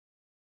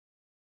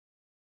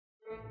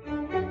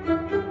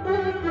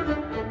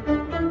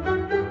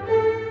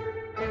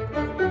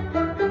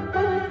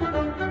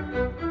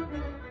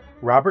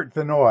Robert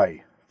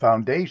Vannoy,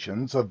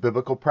 Foundations of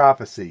Biblical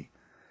Prophecy,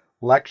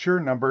 Lecture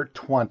number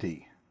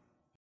 20.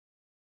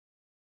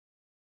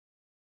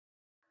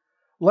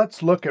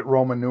 Let's look at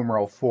Roman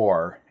numeral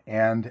 4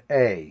 and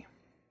A.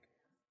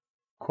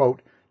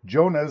 Quote,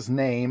 Jonah's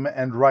name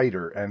and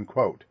writer, end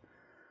quote.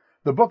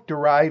 The book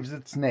derives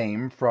its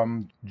name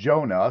from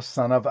Jonah,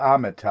 son of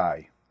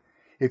Amittai.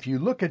 If you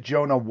look at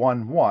Jonah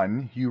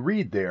 1:1, you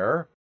read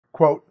there,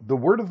 quote, the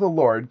word of the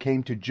Lord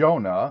came to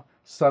Jonah,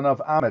 son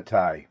of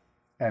Amittai,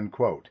 end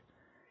quote.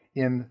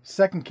 In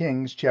 2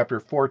 Kings chapter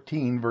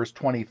 14, verse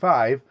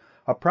 25,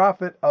 a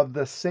prophet of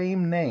the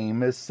same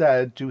name is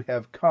said to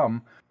have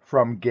come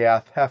from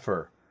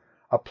Gath-Hepher,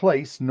 a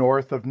place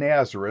north of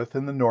Nazareth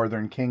in the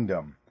northern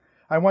kingdom.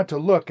 I want to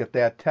look at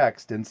that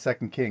text in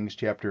 2 Kings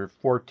chapter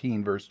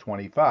 14, verse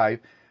 25,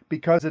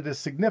 because it is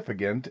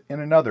significant in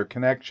another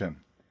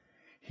connection.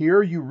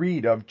 Here you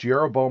read of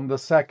Jeroboam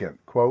II,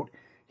 quote,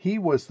 he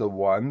was the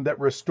one that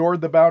restored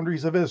the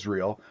boundaries of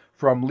Israel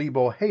from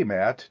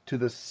Lebo-Hamat to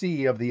the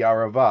Sea of the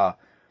Arava,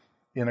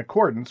 in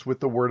accordance with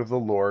the word of the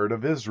Lord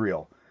of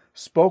Israel,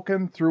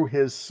 spoken through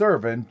his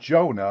servant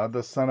Jonah,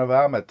 the son of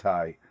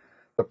Amittai,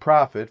 the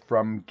prophet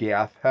from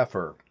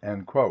Gath-Hepher,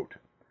 end quote.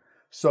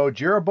 So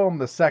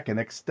Jeroboam II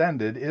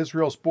extended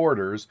Israel's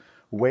borders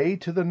way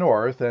to the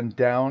north and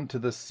down to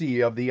the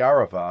Sea of the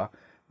Arava,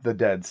 the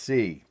Dead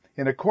Sea,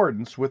 in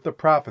accordance with the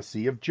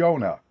prophecy of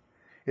Jonah.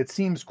 It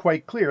seems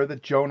quite clear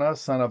that Jonah,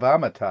 son of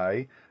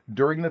Amittai,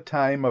 during the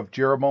time of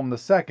Jeroboam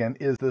II,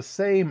 is the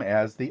same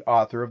as the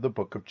author of the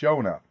book of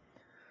Jonah.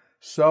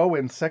 So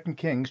in 2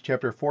 Kings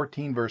chapter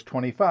 14, verse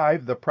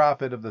 25, the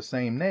prophet of the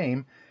same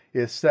name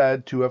is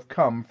said to have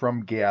come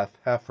from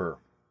Gath-Hepher.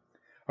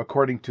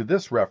 According to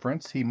this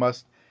reference, he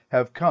must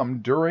have come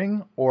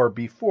during or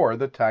before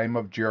the time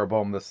of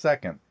Jeroboam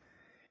II.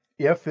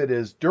 If it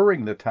is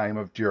during the time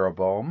of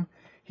Jeroboam,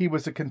 he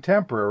was a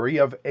contemporary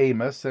of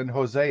Amos and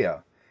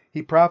Hosea.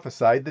 He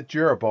prophesied that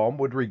Jeroboam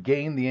would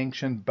regain the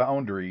ancient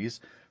boundaries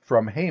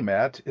from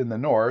Hamat in the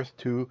north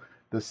to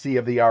the Sea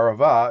of the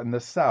Arava in the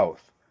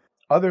south.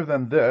 Other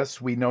than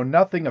this, we know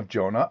nothing of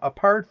Jonah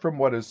apart from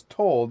what is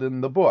told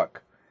in the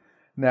book.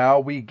 Now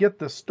we get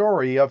the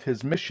story of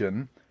his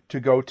mission to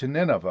go to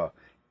Nineveh,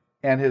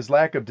 and his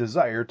lack of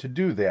desire to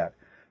do that,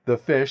 the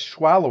fish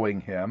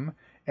swallowing him,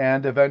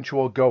 and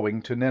eventual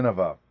going to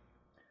Nineveh.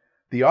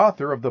 The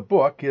author of the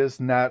book is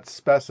not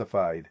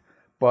specified,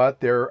 but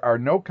there are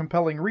no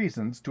compelling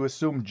reasons to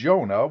assume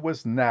Jonah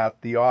was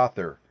not the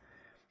author.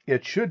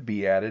 It should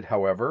be added,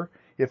 however,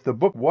 if the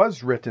book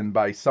was written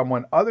by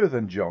someone other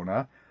than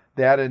Jonah,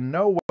 that in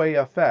no way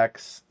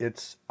affects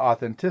its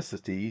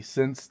authenticity,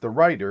 since the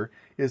writer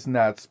is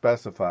not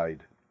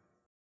specified.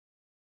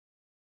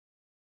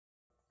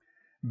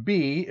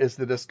 B is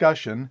the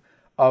discussion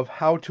of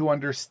how to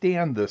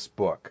understand this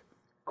book.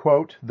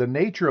 Quote, the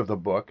nature of the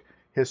book,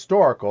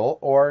 historical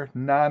or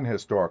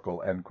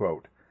non-historical, end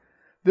quote.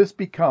 This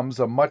becomes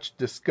a much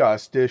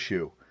discussed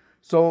issue,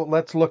 so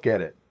let's look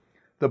at it.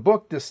 The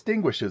book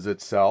distinguishes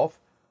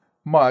itself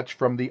much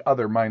from the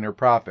other minor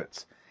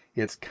prophets.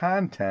 Its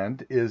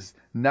content is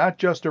not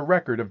just a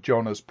record of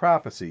Jonah's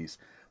prophecies,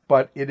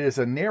 but it is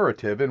a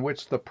narrative in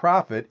which the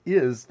prophet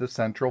is the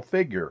central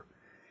figure.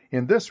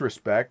 In this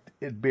respect,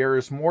 it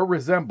bears more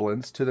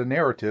resemblance to the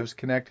narratives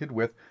connected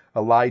with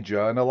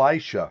Elijah and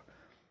Elisha.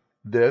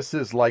 This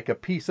is like a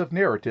piece of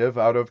narrative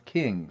out of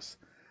Kings.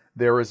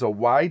 There is a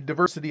wide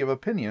diversity of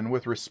opinion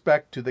with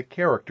respect to the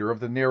character of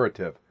the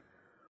narrative.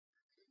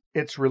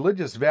 Its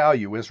religious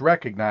value is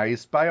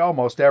recognized by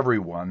almost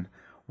everyone,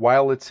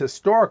 while its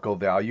historical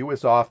value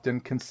is often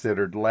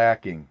considered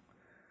lacking.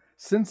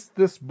 Since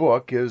this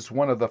book is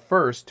one of the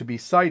first to be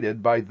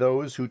cited by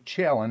those who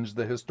challenge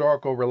the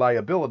historical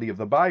reliability of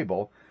the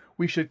Bible,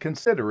 we should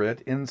consider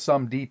it in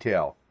some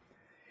detail.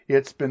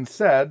 It's been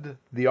said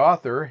the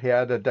author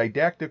had a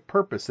didactic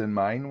purpose in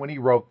mind when he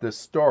wrote this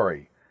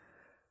story,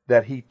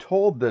 that he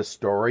told this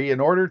story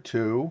in order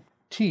to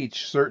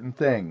teach certain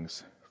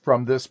things.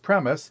 From this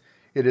premise,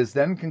 it is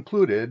then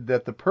concluded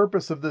that the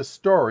purpose of this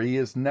story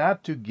is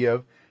not to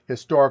give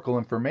historical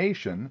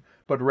information,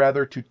 but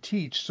rather to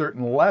teach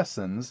certain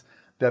lessons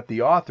that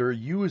the author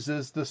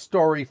uses the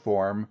story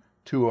form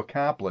to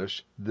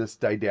accomplish this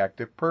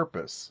didactic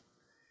purpose.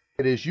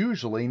 It is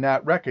usually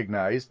not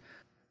recognized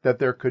that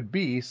there could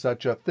be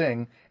such a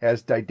thing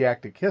as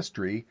didactic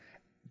history,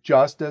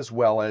 just as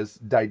well as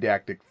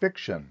didactic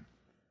fiction.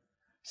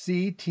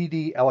 See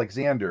T.D.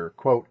 Alexander,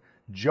 quote,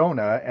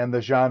 Jonah and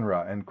the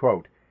Genre, end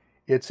quote.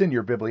 It's in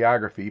your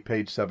bibliography,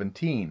 page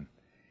 17.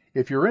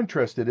 If you're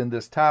interested in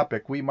this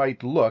topic, we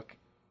might look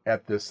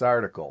at this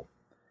article.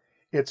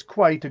 It's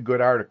quite a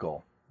good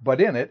article, but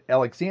in it,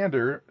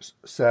 Alexander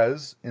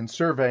says, in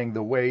surveying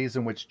the ways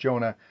in which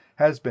Jonah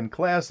has been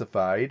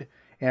classified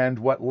and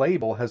what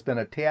label has been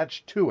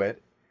attached to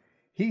it,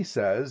 he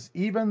says,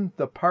 even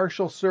the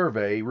partial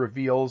survey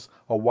reveals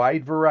a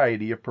wide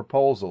variety of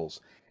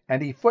proposals,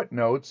 and he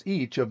footnotes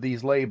each of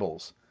these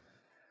labels.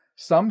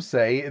 Some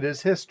say it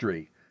is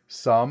history,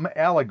 some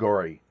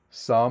allegory,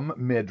 some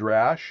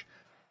midrash,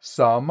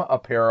 some a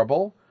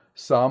parable,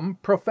 some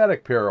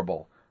prophetic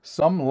parable,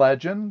 some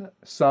legend,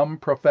 some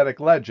prophetic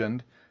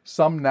legend,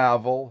 some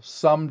novel,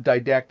 some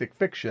didactic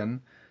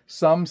fiction,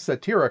 some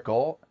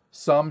satirical,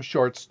 some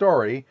short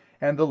story,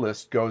 and the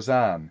list goes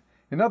on.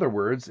 In other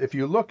words, if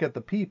you look at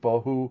the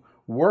people who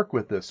work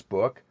with this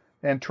book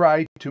and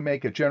try to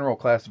make a general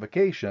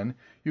classification,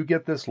 you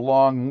get this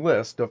long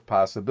list of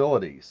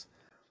possibilities.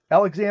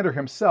 Alexander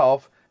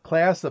himself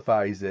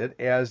classifies it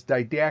as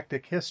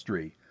didactic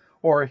history,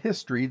 or a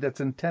history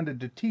that's intended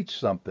to teach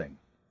something.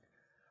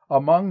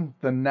 Among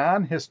the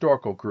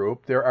non-historical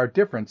group, there are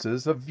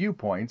differences of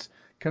viewpoints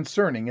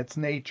concerning its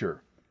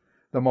nature.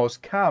 The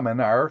most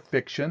common are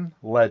fiction,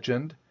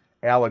 legend,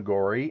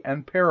 allegory,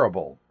 and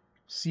parable.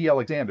 See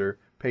Alexander,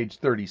 page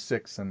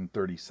 36 and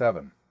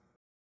 37.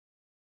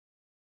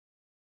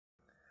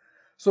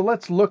 So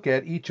let's look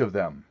at each of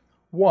them.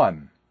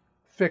 1.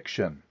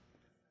 Fiction.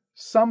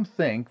 Some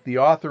think the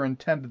author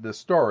intended the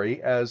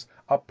story as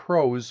a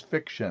prose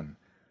fiction.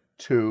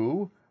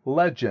 2.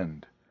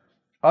 Legend.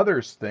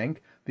 Others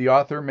think the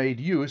author made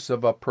use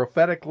of a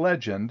prophetic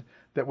legend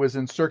that was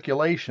in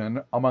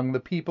circulation among the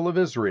people of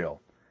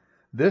Israel.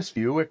 This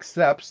view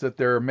accepts that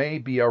there may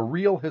be a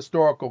real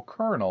historical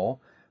kernel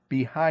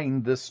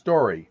behind this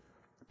story.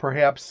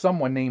 Perhaps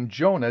someone named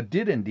Jonah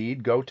did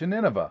indeed go to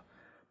Nineveh.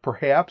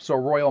 Perhaps a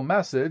royal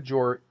message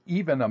or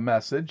even a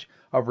message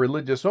of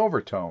religious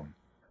overtone.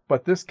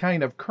 But this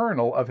kind of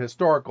kernel of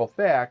historical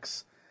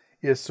facts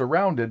is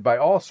surrounded by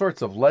all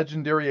sorts of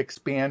legendary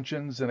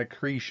expansions and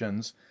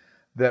accretions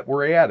that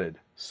were added,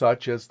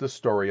 such as the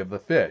story of the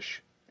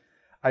fish.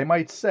 I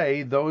might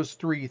say those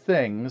three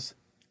things,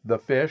 the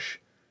fish,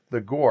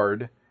 the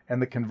gourd,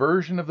 and the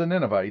conversion of the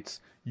Ninevites,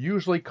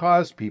 usually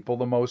cause people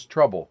the most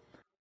trouble,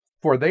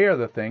 for they are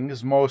the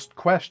things most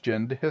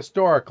questioned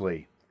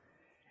historically.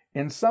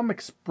 In some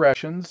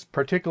expressions,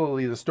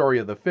 particularly the story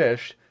of the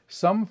fish,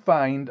 some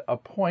find a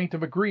point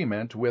of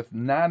agreement with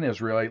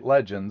non-Israelite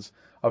legends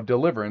of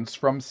deliverance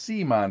from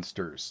sea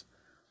monsters.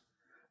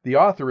 The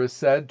author is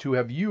said to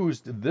have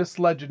used this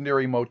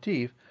legendary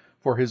motif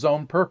for his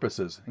own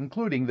purposes,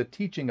 including the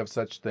teaching of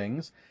such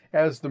things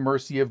as the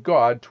mercy of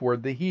God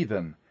toward the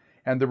heathen,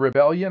 and the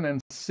rebellion and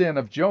sin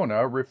of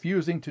Jonah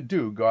refusing to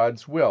do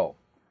God's will.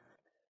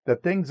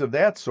 That things of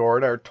that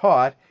sort are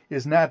taught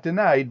is not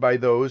denied by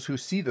those who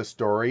see the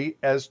story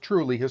as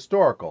truly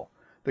historical.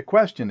 The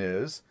question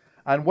is,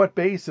 on what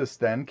basis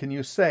then can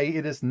you say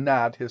it is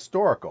not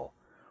historical?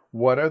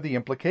 What are the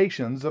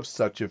implications of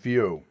such a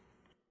view?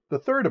 The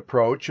third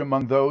approach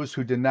among those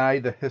who deny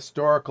the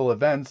historical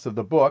events of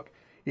the book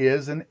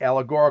is an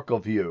allegorical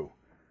view.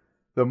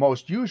 The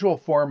most usual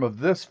form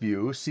of this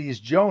view sees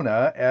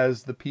Jonah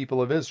as the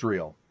people of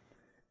Israel.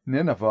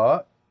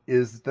 Nineveh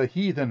is the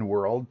heathen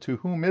world to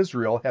whom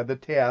Israel had the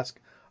task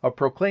of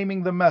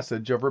proclaiming the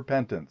message of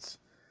repentance.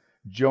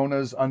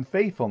 Jonah's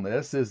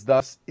unfaithfulness is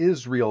thus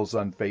Israel's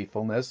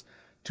unfaithfulness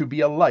to be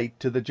a light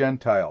to the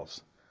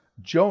Gentiles.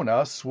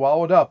 Jonah,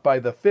 swallowed up by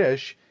the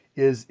fish,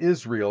 is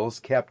Israel's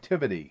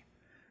captivity.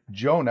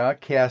 Jonah,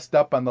 cast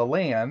up on the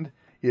land,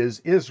 is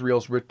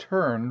Israel's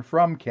return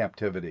from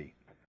captivity.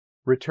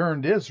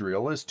 Returned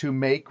Israel is to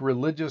make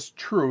religious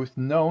truth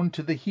known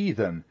to the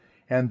heathen,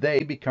 and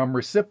they become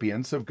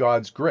recipients of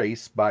God's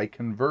grace by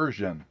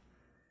conversion.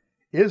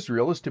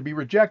 Israel is to be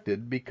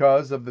rejected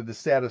because of the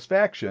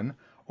dissatisfaction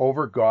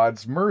over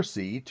God's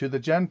mercy to the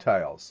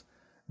Gentiles.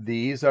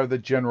 These are the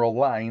general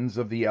lines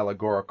of the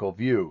allegorical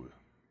view.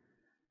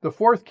 The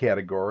fourth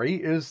category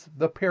is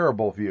the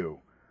parable view.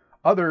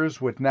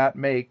 Others would not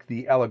make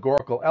the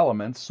allegorical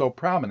elements so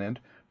prominent,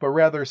 but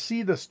rather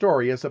see the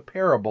story as a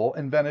parable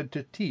invented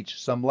to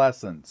teach some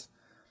lessons.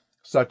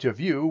 Such a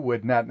view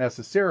would not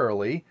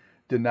necessarily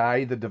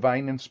deny the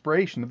divine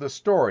inspiration of the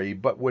story,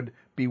 but would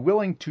be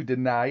willing to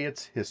deny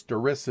its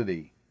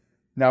historicity.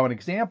 Now, an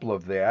example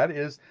of that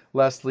is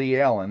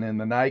Leslie Allen in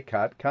the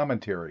Nycot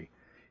commentary.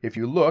 If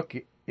you look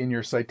in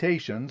your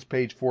citations,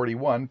 page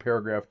 41,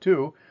 paragraph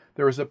 2,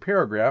 there is a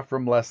paragraph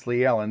from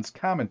Leslie Allen's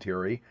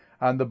commentary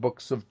on the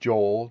books of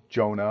Joel,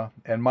 Jonah,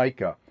 and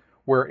Micah,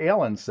 where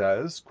Allen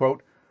says,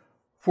 quote,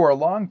 "For a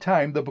long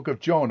time the book of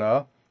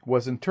Jonah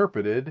was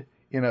interpreted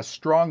in a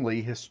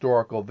strongly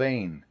historical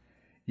vein.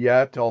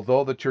 Yet,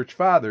 although the church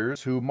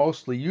fathers, who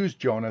mostly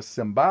used Jonah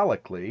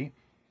symbolically,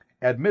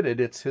 admitted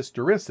its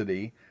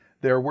historicity,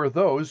 there were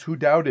those who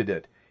doubted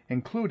it,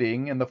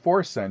 including in the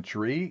 4th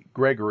century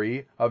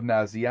Gregory of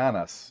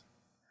Nazianzus.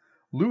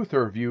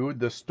 Luther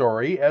viewed the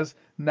story as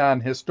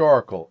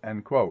non-historical,"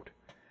 end quote.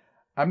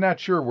 I'm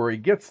not sure where he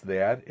gets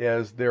that,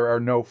 as there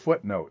are no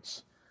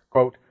footnotes.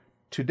 Quote,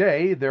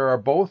 "Today there are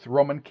both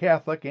Roman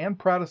Catholic and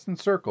Protestant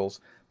circles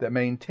that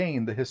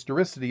maintain the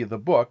historicity of the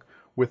book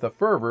with a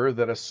fervor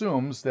that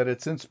assumes that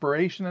its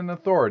inspiration and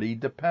authority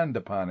depend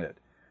upon it.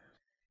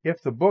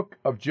 If the book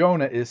of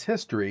Jonah is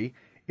history,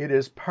 it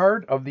is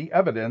part of the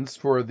evidence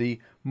for the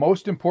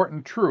most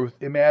important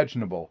truth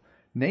imaginable,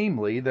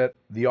 namely that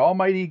the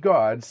Almighty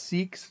God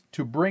seeks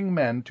to bring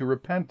men to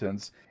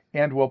repentance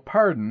and will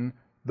pardon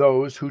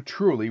those who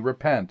truly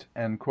repent,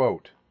 end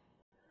quote.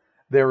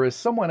 There is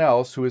someone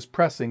else who is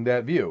pressing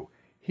that view.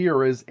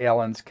 Here is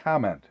Allen's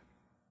comment.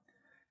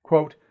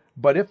 Quote,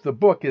 but if the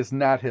book is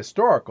not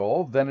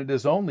historical, then it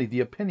is only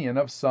the opinion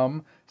of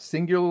some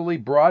singularly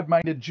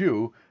broad-minded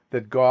Jew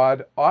that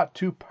God ought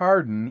to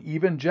pardon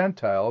even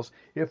Gentiles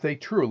if they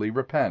truly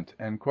repent,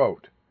 end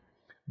quote.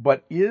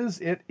 But is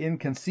it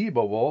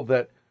inconceivable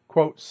that,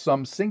 quote,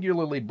 some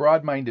singularly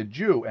broad-minded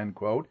Jew, end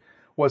quote,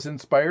 was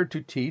inspired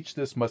to teach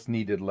this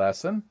much-needed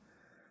lesson?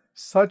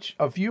 Such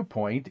a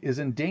viewpoint is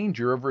in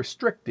danger of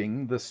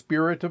restricting the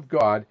Spirit of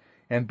God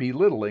and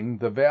belittling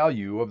the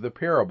value of the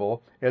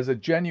parable as a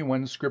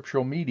genuine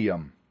scriptural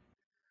medium.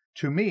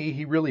 To me,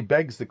 he really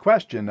begs the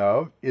question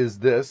of, is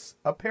this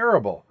a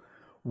parable?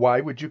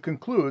 Why would you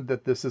conclude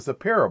that this is a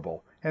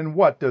parable, and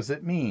what does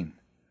it mean?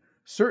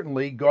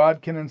 Certainly,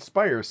 God can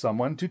inspire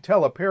someone to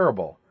tell a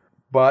parable,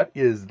 but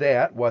is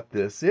that what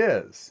this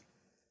is?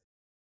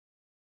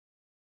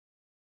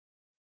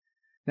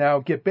 Now,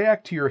 get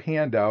back to your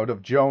handout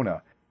of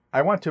Jonah.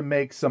 I want to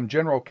make some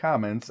general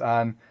comments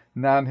on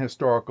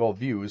non-historical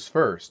views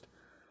first.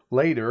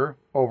 Later,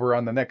 over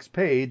on the next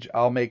page,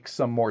 I'll make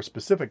some more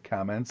specific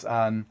comments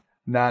on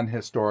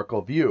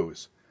non-historical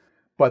views.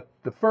 But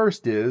the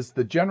first is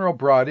the general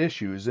broad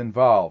issues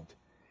involved.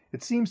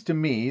 It seems to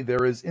me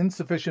there is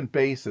insufficient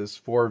basis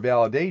for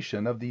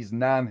validation of these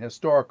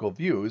non-historical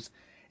views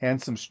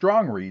and some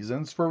strong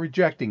reasons for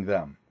rejecting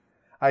them.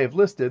 I have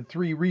listed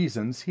 3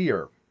 reasons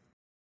here.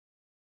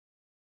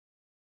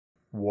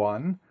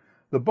 1.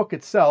 The book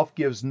itself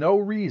gives no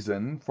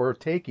reason for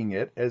taking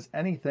it as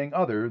anything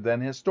other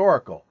than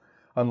historical,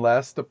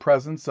 unless the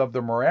presence of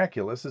the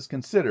miraculous is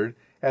considered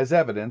as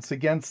evidence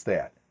against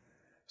that.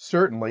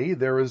 Certainly,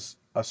 there is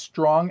a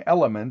strong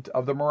element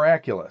of the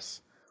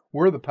miraculous.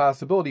 Were the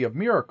possibility of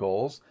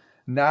miracles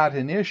not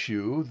an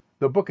issue,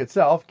 the book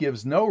itself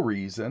gives no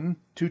reason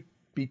to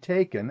be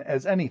taken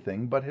as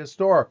anything but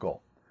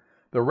historical.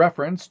 The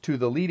reference to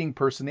the leading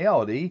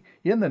personality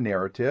in the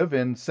narrative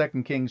in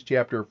 2 Kings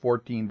chapter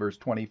 14, verse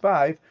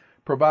 25,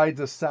 provides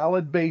a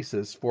solid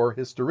basis for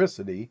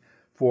historicity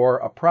for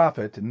a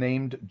prophet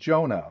named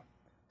Jonah.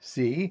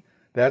 See,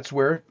 that's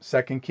where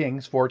 2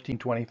 Kings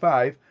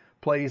 14:25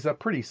 plays a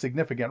pretty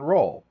significant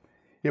role.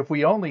 If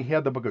we only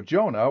had the book of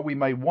Jonah, we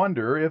might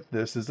wonder if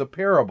this is a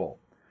parable.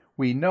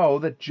 We know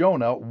that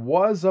Jonah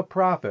was a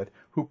prophet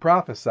who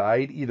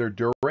prophesied either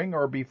during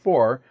or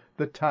before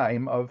the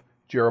time of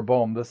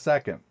Jeroboam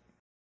II.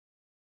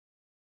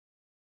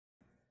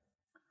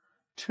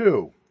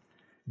 2.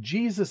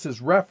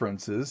 Jesus'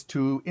 references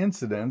to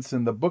incidents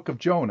in the book of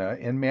Jonah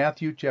in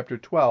Matthew chapter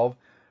 12,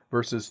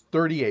 verses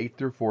 38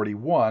 through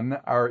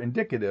 41 are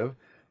indicative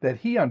that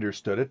he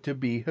understood it to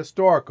be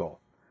historical.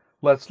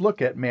 Let's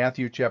look at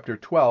Matthew chapter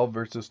 12,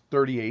 verses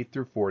 38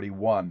 through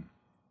 41.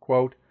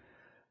 Quote,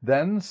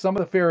 then some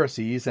of the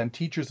Pharisees and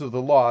teachers of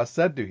the law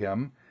said to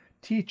him,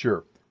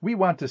 Teacher, we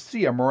want to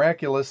see a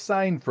miraculous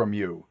sign from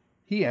you.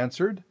 He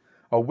answered,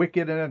 A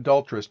wicked and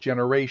adulterous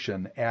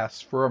generation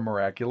asks for a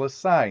miraculous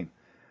sign,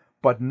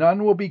 but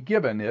none will be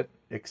given it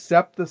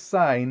except the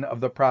sign of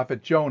the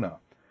prophet Jonah.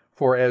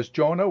 For as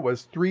Jonah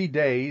was 3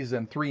 days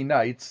and 3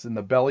 nights in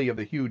the belly of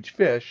the huge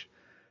fish,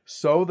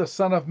 so the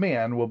Son of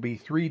Man will be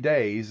 3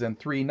 days and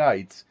 3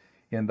 nights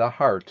in the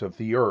heart of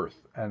the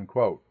earth. End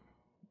quote.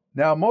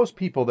 Now, most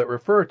people that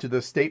refer to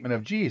this statement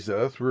of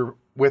Jesus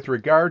with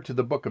regard to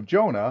the book of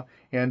Jonah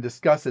and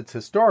discuss its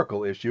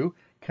historical issue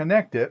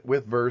connect it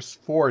with verse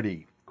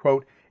 40.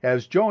 Quote,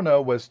 as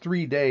Jonah was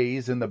 3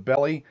 days in the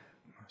belly,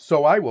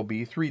 so I will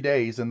be 3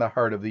 days in the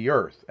heart of the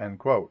earth. End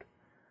quote.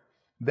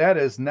 That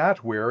is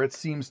not where it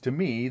seems to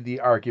me the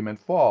argument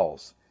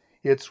falls.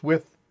 It's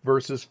with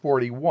verses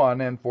 41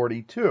 and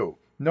 42.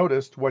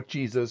 Notice what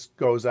Jesus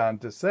goes on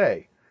to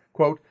say.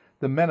 Quote,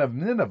 the men of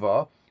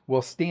Nineveh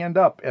will stand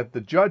up at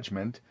the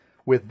judgment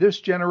with this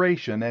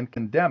generation and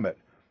condemn it,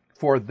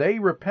 for they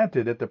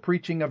repented at the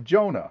preaching of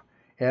Jonah,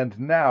 and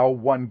now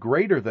one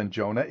greater than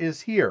Jonah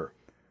is here.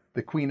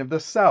 The queen of the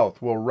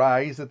south will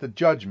rise at the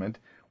judgment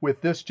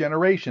with this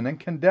generation and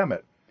condemn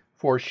it,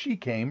 for she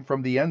came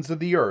from the ends of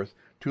the earth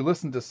to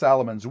listen to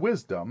Solomon's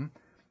wisdom,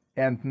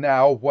 and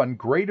now one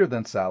greater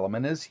than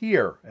Solomon is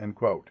here. End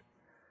quote.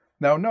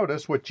 Now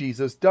notice what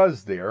Jesus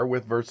does there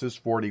with verses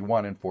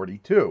 41 and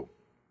 42.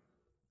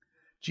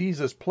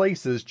 Jesus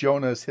places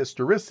Jonah's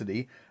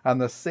historicity on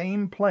the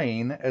same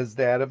plane as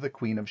that of the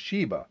Queen of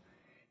Sheba.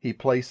 He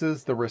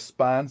places the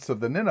response of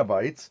the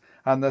Ninevites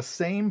on the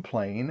same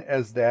plane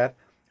as that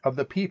of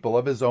the people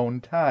of his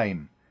own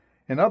time.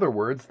 In other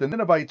words, the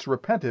Ninevites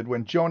repented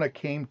when Jonah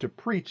came to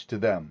preach to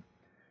them.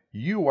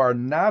 You are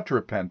not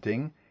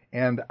repenting,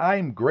 and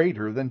I'm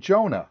greater than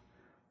Jonah.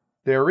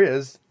 There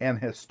is an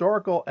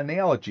historical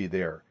analogy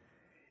there.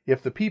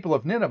 If the people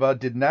of Nineveh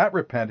did not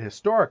repent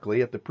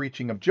historically at the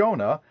preaching of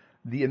Jonah,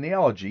 the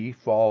analogy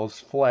falls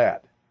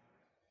flat.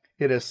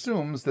 It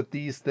assumes that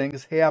these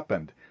things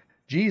happened.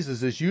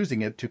 Jesus is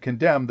using it to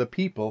condemn the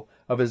people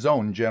of his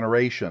own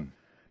generation.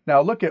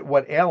 Now look at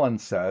what Allen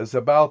says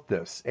about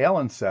this.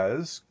 Allen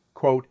says,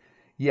 quote,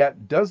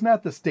 Yet does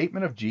not the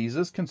statement of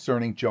Jesus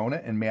concerning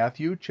Jonah in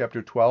Matthew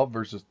chapter 12,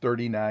 verses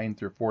 39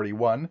 through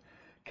 41,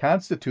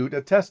 constitute a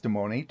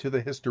testimony to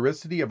the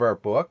historicity of our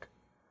book?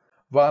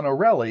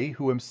 Vannoy,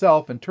 who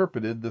himself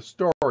interpreted the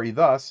story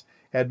thus,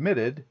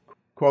 admitted,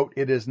 quote,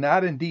 "It is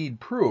not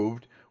indeed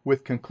proved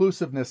with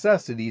conclusive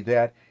necessity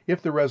that,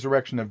 if the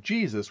resurrection of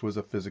Jesus was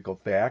a physical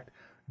fact,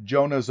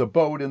 Jonah's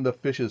abode in the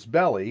fish's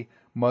belly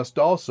must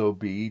also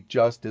be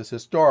just as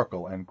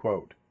historical," end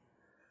quote.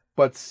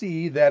 But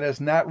see, that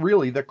is not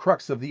really the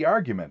crux of the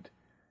argument.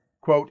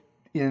 Quote,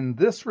 "In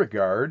this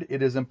regard,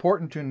 it is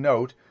important to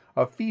note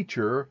a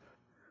feature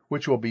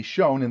which will be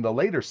shown in the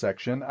later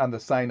section on the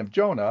sign of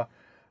Jonah,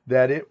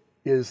 that it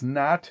is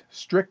not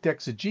strict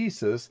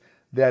exegesis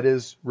that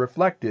is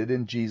reflected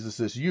in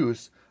Jesus'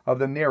 use of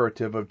the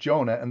narrative of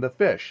Jonah and the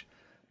fish,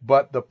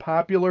 but the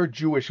popular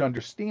Jewish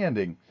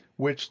understanding,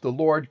 which the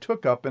Lord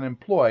took up and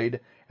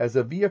employed as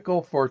a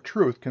vehicle for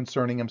truth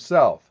concerning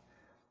himself.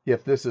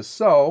 If this is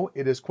so,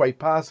 it is quite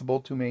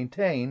possible to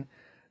maintain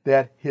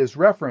that his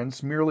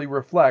reference merely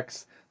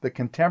reflects the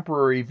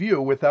contemporary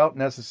view without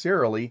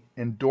necessarily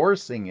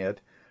endorsing it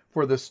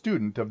for the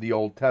student of the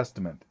Old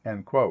Testament."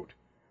 End quote.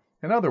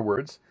 In other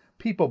words,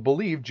 people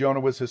believed Jonah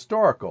was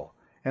historical,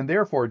 and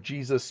therefore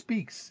Jesus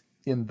speaks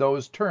in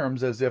those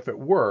terms as if it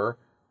were,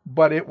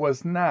 but it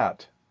was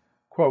not.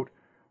 Quote,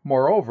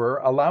 "Moreover,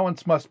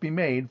 allowance must be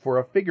made for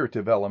a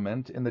figurative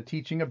element in the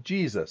teaching of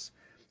Jesus,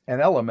 an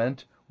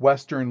element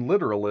Western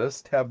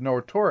literalists have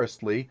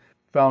notoriously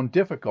found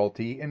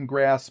difficulty in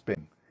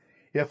grasping.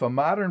 If a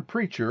modern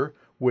preacher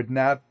would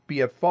not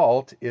be at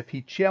fault if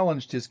he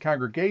challenged his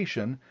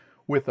congregation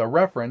with a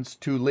reference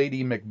to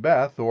Lady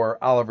Macbeth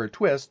or Oliver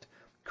Twist,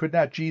 could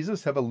not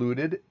Jesus have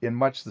alluded in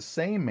much the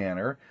same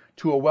manner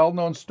to a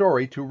well-known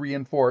story to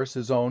reinforce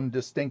his own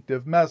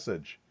distinctive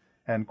message?"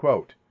 End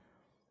quote.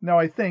 Now,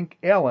 I think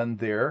Allen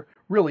there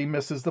really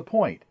misses the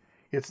point.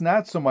 It's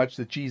not so much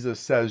that Jesus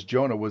says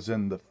Jonah was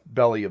in the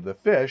belly of the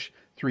fish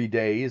 3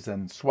 days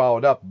and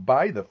swallowed up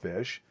by the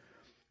fish.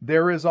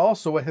 There is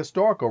also a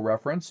historical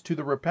reference to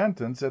the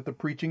repentance at the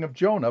preaching of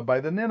Jonah by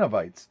the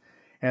Ninevites,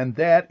 and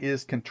that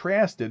is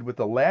contrasted with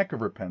the lack of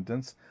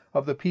repentance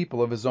of the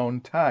people of his own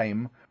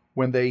time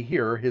when they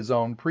hear his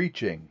own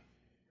preaching.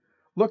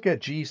 Look at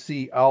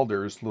G.C.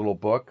 Alder's little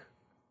book,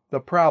 The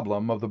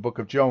Problem of the Book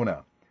of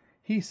Jonah.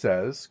 He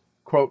says,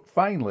 quote,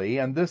 "Finally,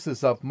 and this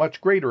is of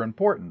much greater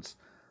importance,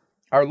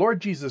 our Lord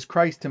Jesus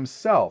Christ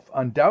himself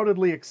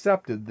undoubtedly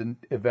accepted the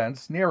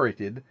events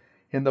narrated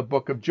in the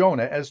book of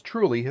Jonah as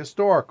truly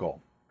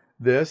historical.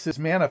 This is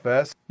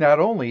manifest not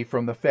only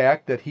from the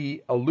fact that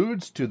he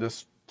alludes to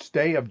the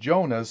stay of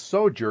Jonah's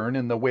sojourn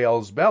in the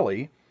whale's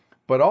belly,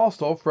 but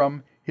also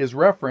from his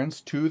reference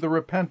to the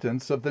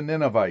repentance of the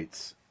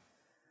Ninevites.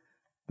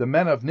 The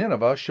men of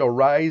Nineveh shall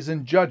rise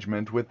in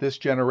judgment with this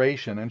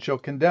generation and shall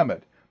condemn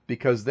it,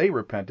 because they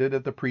repented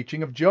at the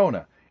preaching of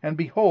Jonah. And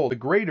behold, a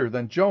greater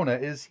than Jonah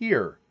is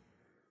here."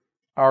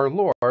 Our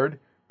Lord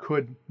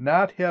could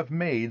not have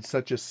made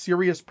such a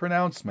serious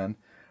pronouncement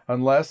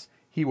unless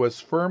he was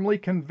firmly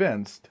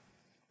convinced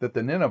that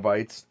the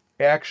Ninevites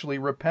actually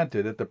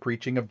repented at the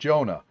preaching of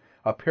Jonah.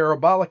 A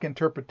parabolic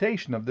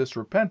interpretation of this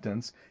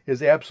repentance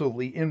is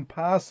absolutely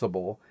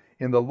impossible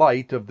in the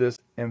light of this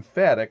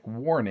emphatic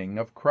warning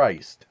of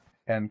Christ.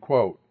 End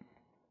quote.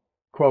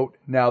 Quote,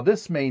 "Now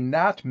this may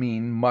not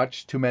mean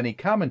much to many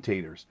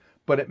commentators,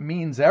 but it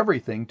means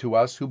everything to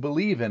us who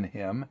believe in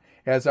him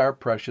as our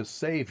precious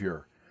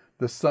Savior,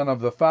 the Son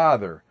of the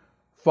Father,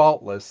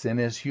 faultless in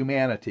his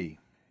humanity.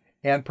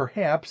 And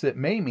perhaps it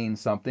may mean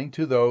something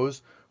to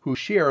those who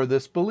share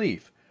this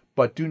belief,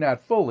 but do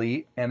not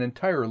fully and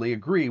entirely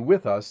agree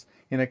with us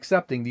in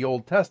accepting the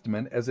Old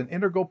Testament as an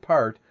integral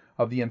part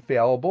of the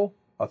infallible,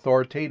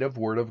 authoritative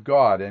Word of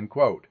God." End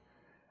quote.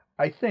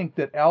 I think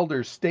that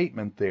Alder's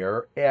statement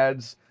there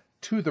adds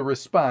to the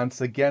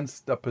response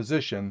against a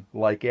position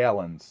like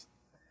Allen's.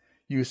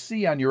 You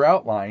see on your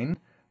outline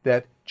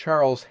that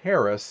Charles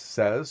Harris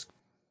says,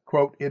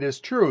 quote, "It is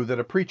true that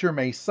a preacher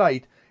may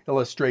cite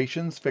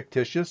illustrations,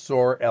 fictitious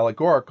or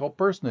allegorical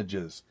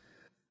personages,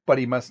 but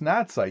he must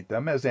not cite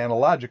them as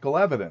analogical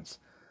evidence.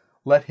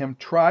 Let him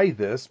try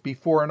this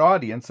before an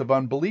audience of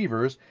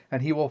unbelievers,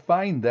 and he will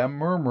find them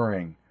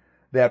murmuring,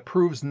 'That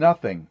proves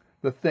nothing.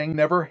 The thing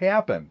never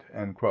happened.'"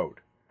 End quote.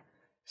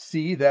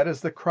 See, that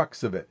is the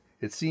crux of it,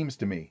 it seems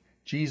to me.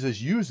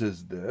 Jesus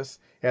uses this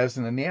as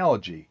an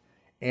analogy,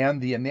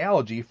 and the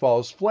analogy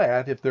falls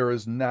flat if there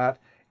is not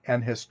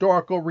an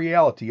historical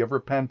reality of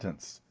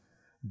repentance.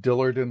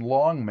 Dillard and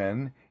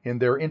Longman, in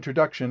their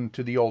introduction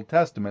to the Old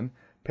Testament,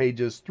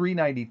 pages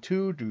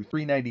 392 to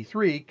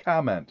 393,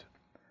 comment,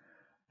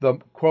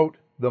 quote,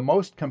 "The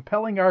most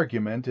compelling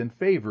argument in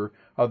favor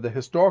of the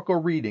historical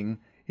reading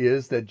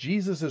is that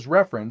Jesus'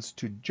 reference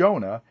to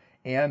Jonah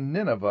and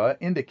Nineveh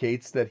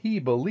indicates that he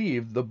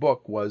believed the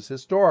book was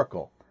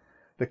historical.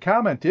 The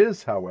comment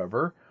is,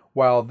 however,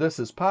 while this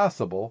is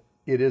possible,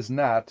 it is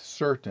not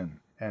certain."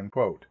 End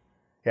quote.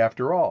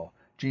 After all,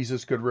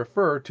 Jesus could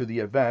refer to the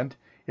event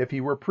if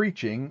he were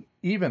preaching,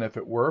 even if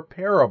it were a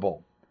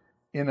parable.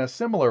 In a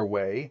similar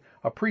way,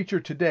 a preacher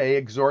today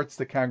exhorts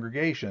the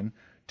congregation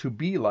to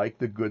be like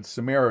the Good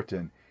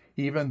Samaritan,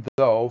 even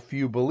though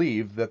few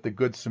believe that the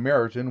Good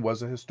Samaritan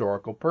was a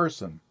historical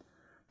person.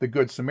 The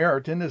Good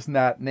Samaritan is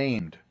not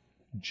named.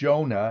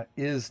 Jonah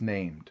is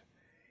named.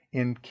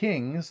 In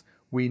Kings,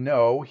 we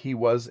know he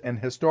was an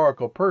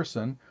historical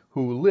person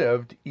who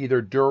lived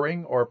either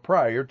during or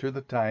prior to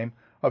the time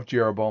of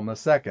Jeroboam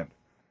II.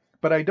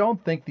 But I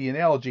don't think the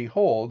analogy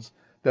holds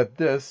that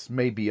this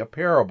may be a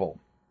parable.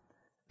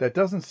 That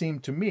doesn't seem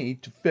to me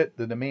to fit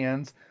the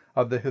demands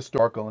of the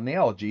historical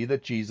analogy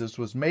that Jesus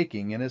was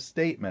making in his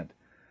statement.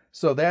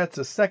 So that's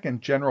a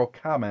second general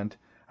comment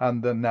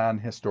on the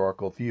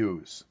non-historical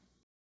views.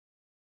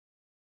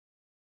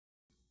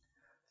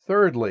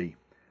 Thirdly,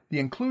 the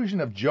inclusion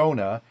of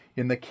Jonah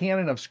in the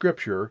canon of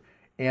Scripture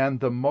and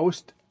the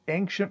most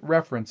ancient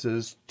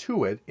references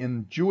to it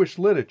in Jewish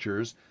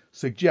literatures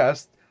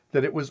suggest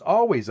that it was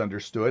always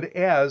understood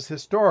as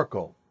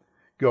historical.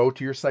 Go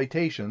to your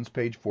citations,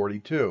 page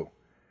 42.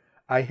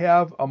 I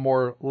have a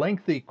more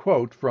lengthy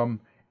quote from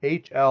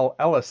H.L.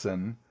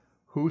 Ellison,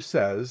 who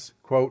says,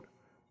 quote,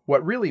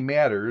 "What really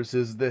matters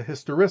is the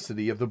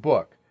historicity of the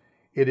book.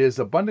 It is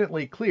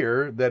abundantly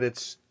clear that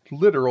its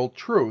literal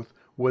truth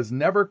was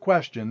never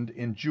questioned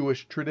in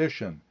Jewish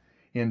tradition.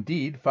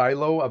 Indeed,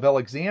 Philo of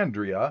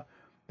Alexandria,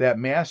 that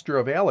master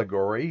of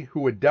allegory, who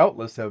would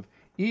doubtless have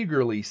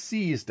eagerly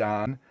seized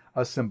on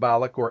a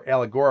symbolic or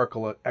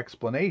allegorical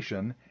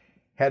explanation,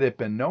 had it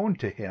been known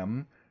to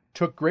him,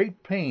 took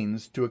great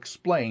pains to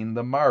explain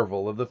the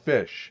marvel of the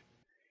fish."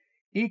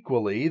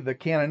 Equally, the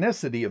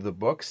canonicity of the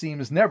book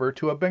seems never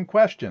to have been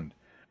questioned.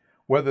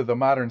 Whether the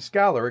modern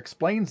scholar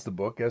explains the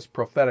book as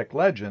prophetic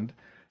legend,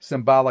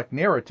 symbolic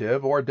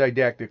narrative, or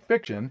didactic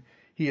fiction,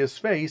 he is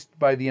faced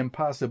by the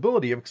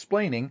impossibility of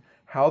explaining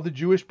how the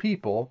Jewish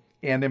people,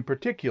 and in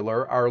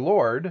particular our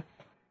Lord,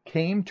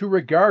 came to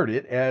regard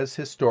it as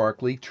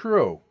historically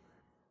true.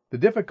 The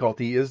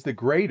difficulty is the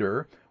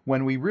greater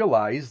when we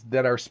realize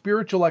that our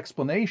spiritual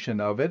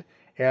explanation of it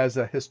as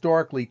a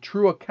historically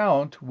true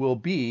account will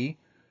be,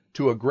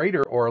 to a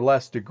greater or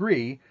less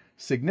degree,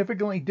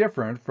 significantly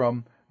different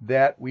from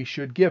that we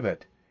should give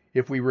it,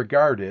 if we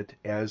regard it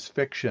as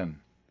fiction.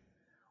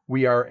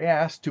 We are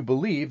asked to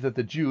believe that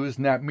the Jews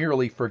not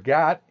merely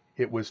forgot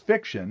it was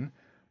fiction,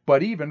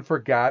 but even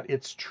forgot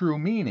its true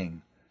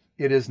meaning.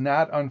 It is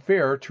not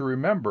unfair to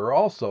remember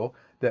also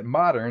that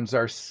moderns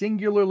are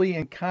singularly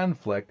in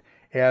conflict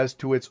as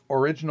to its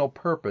original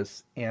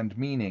purpose and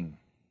meaning.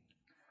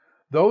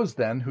 Those,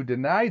 then, who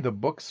deny the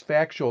book's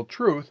factual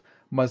truth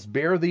must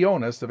bear the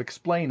onus of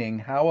explaining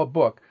how a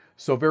book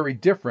so very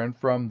different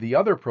from the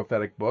other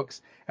prophetic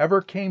books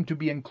ever came to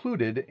be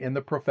included in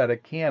the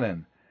prophetic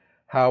canon,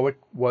 how it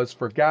was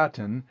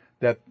forgotten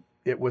that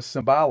it was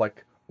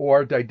symbolic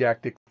or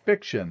didactic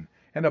fiction,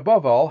 and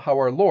above all, how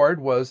our Lord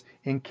was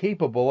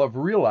incapable of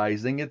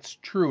realizing its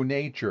true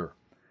nature.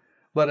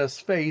 Let us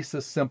face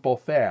a simple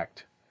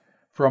fact.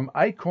 From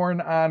Eichhorn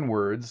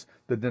onwards,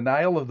 the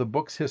denial of the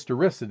book's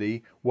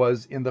historicity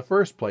was in the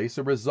first place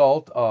a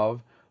result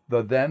of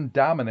the then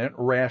dominant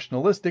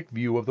rationalistic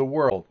view of the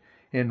world,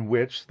 in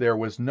which there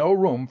was no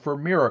room for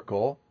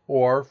miracle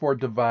or for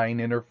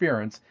divine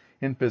interference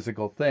in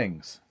physical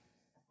things.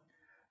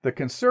 The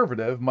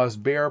conservative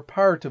must bear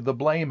part of the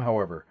blame,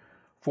 however.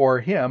 For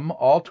him,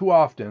 all too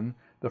often,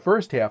 the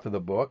first half of the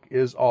book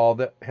is all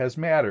that has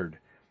mattered.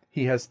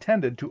 He has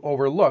tended to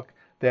overlook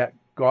that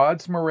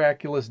God's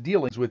miraculous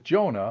dealings with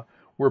Jonah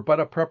were but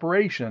a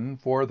preparation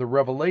for the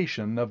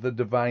revelation of the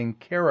divine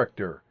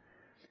character.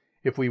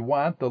 If we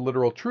want the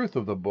literal truth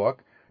of the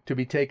book to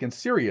be taken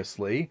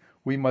seriously,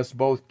 we must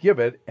both give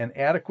it an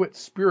adequate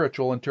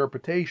spiritual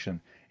interpretation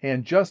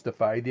and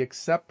justify the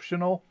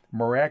exceptional,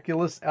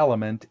 miraculous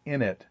element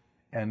in it.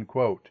 End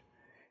quote.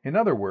 In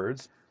other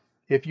words,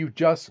 if you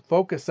just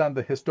focus on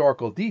the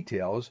historical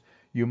details,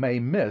 you may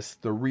miss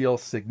the real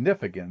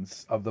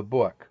significance of the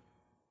book.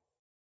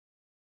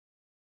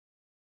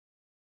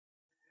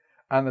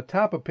 On the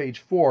top of page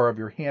 4 of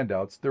your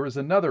handouts, there is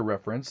another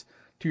reference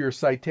to your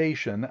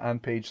citation on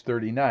page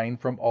 39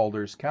 from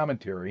Alder's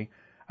commentary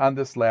on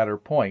this latter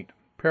point,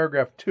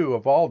 paragraph 2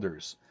 of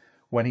Alder's,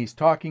 when he's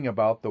talking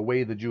about the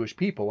way the Jewish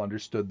people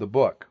understood the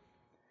book.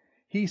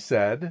 He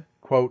said,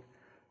 quote,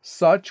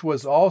 "Such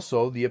was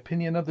also the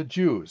opinion of the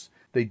Jews.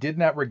 They did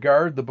not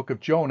regard the book of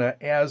Jonah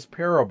as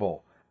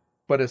parable,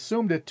 but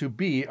assumed it to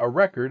be a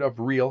record of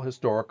real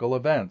historical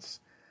events.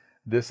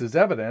 This is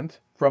evident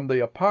from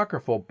the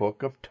apocryphal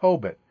book of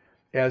Tobit.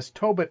 As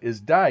Tobit is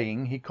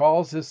dying, he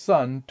calls his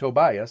son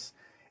Tobias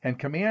and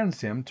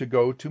commands him to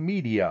go to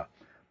Media.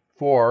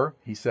 For,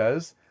 he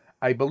says,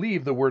 I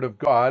believe the word of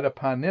God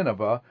upon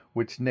Nineveh,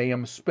 which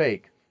Nahum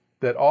spake,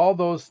 that all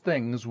those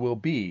things will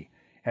be,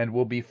 and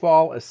will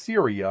befall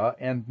Assyria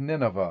and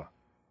Nineveh."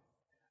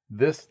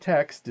 This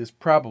text is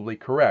probably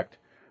correct,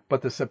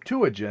 but the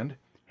Septuagint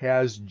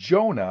has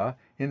Jonah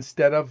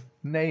instead of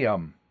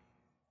Nahum.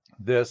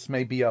 This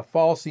may be a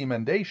false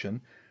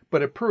emendation,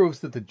 but it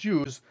proves that the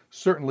Jews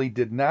certainly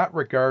did not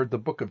regard the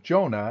book of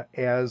Jonah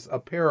as a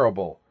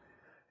parable.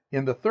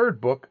 In the third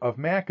book of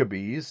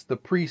Maccabees, the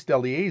priest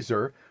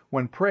Eleazar,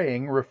 when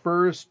praying,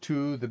 refers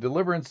to the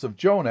deliverance of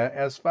Jonah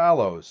as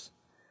follows: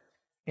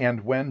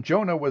 "And when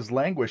Jonah was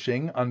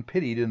languishing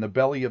unpitied in the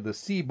belly of the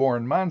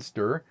sea-born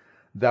monster,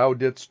 thou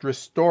didst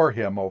restore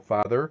him, O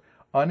Father,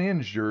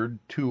 uninjured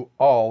to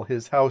all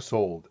his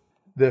household."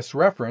 This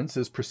reference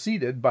is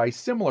preceded by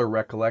similar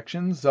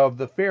recollections of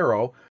the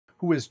Pharaoh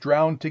who is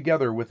drowned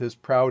together with his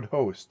proud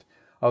host,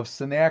 of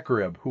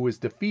Sennacherib who is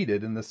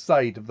defeated in the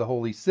sight of the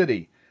holy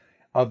city,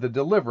 of the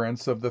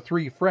deliverance of the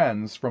three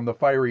friends from the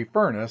fiery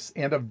furnace,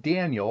 and of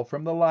Daniel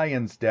from the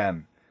lion's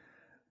den.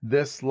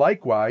 This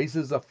likewise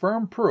is a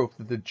firm proof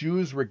that the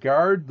Jews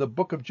regard the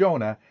book of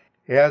Jonah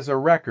as a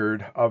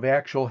record of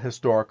actual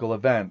historical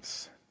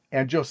events.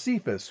 And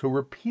Josephus, who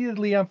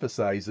repeatedly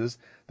emphasizes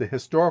the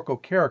historical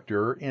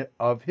character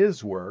of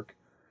his work,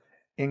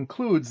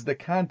 includes the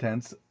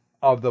contents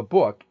of the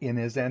book in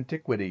his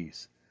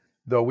Antiquities,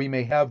 though we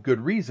may have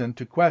good reason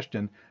to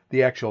question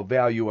the actual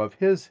value of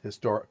his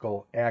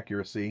historical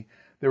accuracy.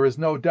 There is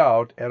no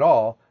doubt at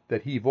all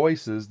that he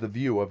voices the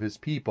view of his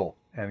people,"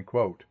 end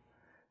quote,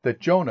 that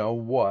Jonah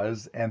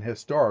was an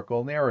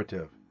historical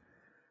narrative.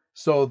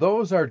 So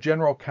those are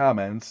general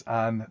comments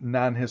on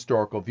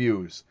non-historical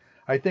views.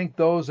 I think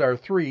those are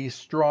three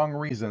strong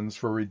reasons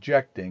for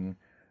rejecting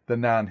the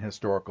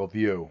non-historical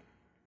view.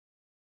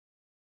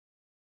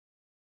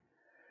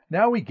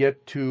 Now we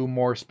get to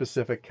more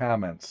specific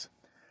comments.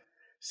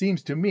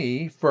 Seems to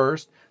me,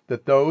 first,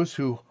 that those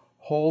who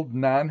hold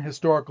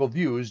non-historical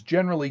views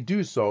generally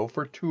do so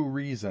for two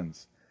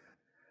reasons.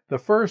 The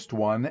first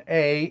one,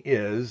 A,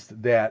 is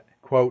that,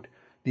 quote,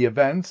 "the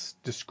events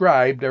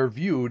described are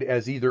viewed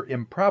as either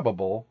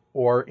improbable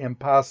or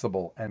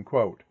impossible," end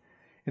quote.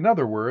 In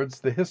other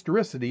words, the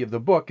historicity of the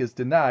book is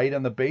denied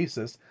on the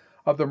basis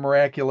of the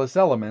miraculous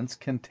elements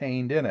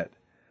contained in it.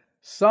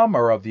 Some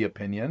are of the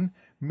opinion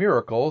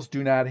miracles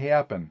do not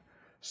happen,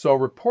 so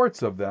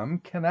reports of them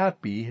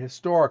cannot be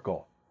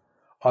historical.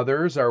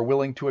 Others are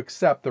willing to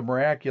accept the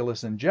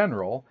miraculous in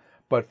general,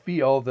 but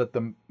feel that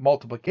the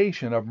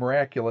multiplication of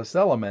miraculous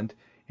element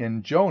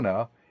in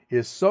Jonah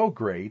is so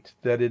great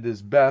that it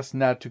is best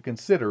not to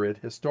consider it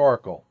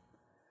historical.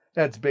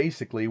 That's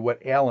basically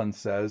what Allen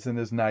says in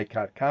his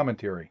Nicot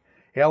commentary.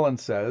 Allen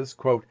says,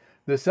 quote,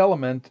 "This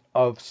element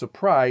of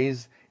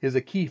surprise is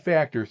a key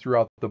factor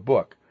throughout the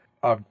book.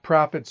 A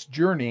prophet's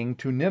journeying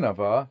to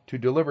Nineveh to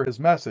deliver his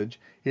message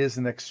is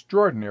an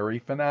extraordinary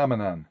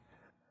phenomenon.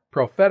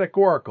 Prophetic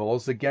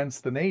oracles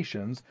against the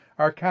nations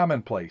are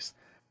commonplace,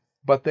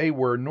 but they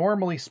were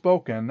normally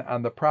spoken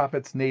on the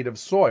prophet's native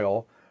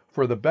soil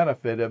for the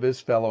benefit of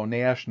his fellow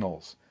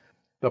nationals.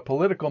 The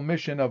political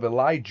mission of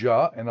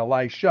Elijah and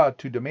Elisha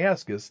to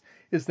Damascus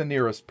is the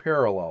nearest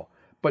parallel,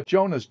 but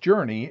Jonah's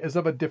journey is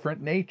of a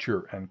different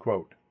nature," end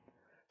quote.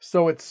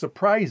 So it's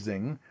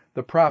surprising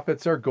the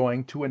prophets are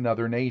going to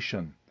another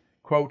nation.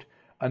 Quote,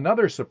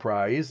 "Another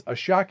surprise, a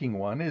shocking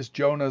one, is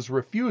Jonah's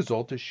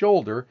refusal to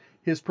shoulder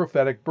his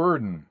prophetic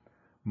burden.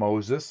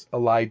 Moses,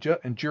 Elijah,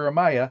 and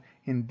Jeremiah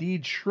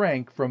indeed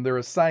shrank from their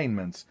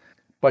assignments,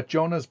 but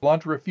Jonah's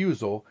blunt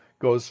refusal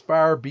goes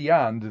far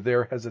beyond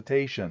their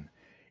hesitation.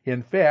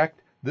 In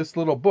fact, this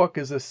little book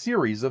is a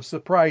series of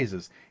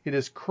surprises. It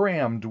is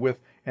crammed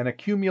with an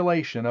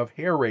accumulation of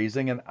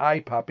hair-raising and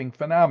eye-popping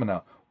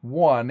phenomena,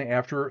 one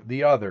after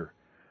the other.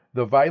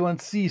 The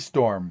violent sea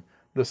storm,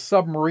 the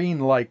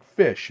submarine-like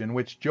fish in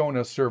which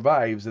Jonah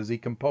survives as he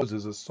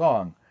composes a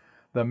song,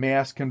 the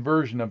mass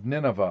conversion of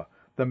Nineveh,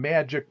 the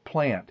magic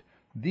plant,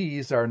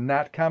 these are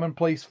not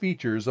commonplace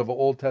features of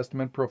Old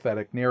Testament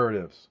prophetic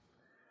narratives.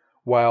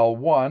 While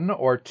one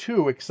or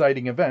two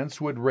exciting events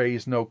would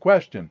raise no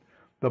question,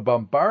 the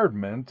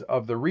bombardment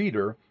of the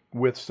reader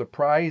with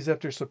surprise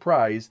after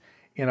surprise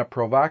in a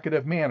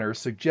provocative manner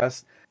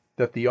suggests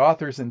that the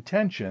author's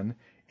intention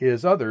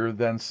is other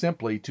than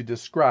simply to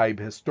describe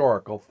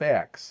historical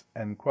facts,"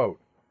 end quote.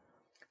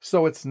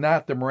 So it's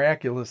not the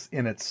miraculous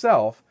in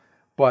itself,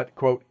 but,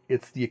 quote,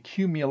 "it's the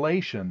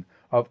accumulation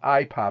of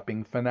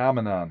eye-popping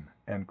phenomenon,"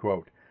 end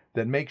quote,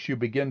 that makes you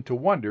begin to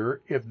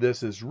wonder if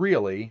this is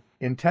really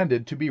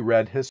intended to be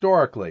read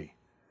historically.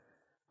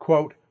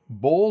 Quote,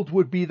 "Bold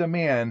would be the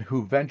man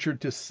who ventured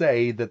to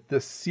say that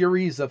this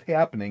series of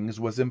happenings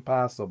was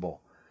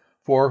impossible.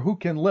 For who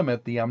can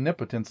limit the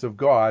omnipotence of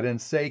God and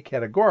say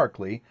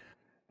categorically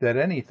that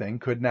anything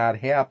could not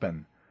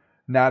happen?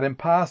 Not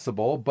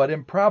impossible, but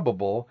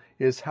improbable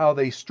is how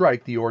they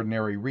strike the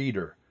ordinary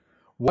reader.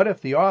 What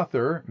if the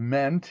author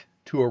meant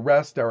to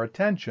arrest our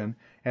attention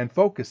and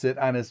focus it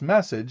on his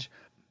message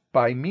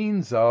by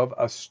means of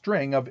a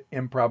string of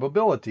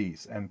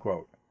improbabilities," end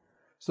quote.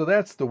 So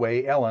that's the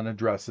way Allen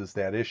addresses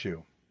that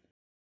issue.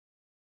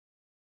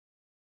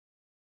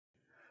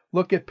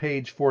 Look at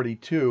page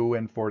 42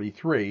 and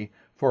 43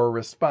 for a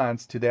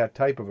response to that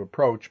type of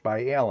approach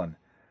by Allen.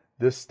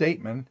 This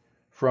statement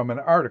from an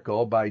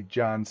article by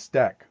John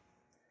Steck.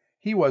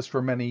 He was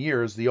for many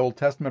years the Old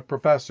Testament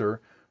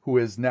professor who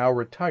is now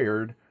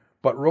retired,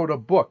 but wrote a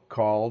book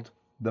called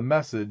The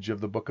Message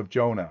of the Book of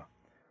Jonah.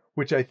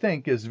 which I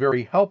think is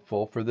very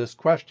helpful for this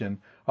question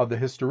of the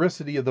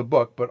historicity of the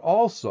book, but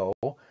also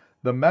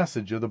the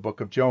message of the book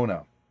of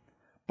Jonah.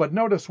 But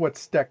notice what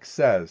Steck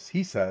says.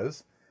 He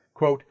says,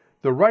 quote,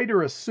 "The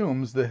writer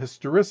assumes the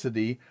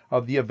historicity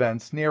of the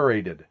events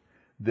narrated.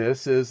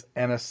 This is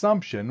an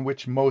assumption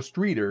which most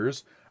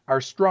readers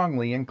are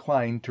strongly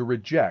inclined to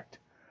reject.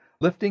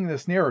 Lifting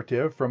this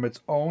narrative from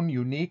its own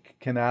unique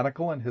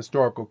canonical and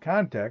historical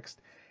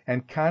context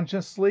and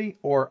consciously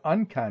or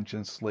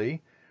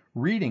unconsciously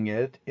reading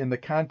it in the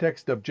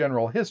context of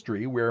general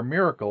history where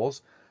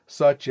miracles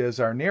such as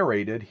are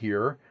narrated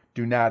here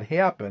do not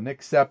happen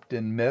except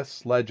in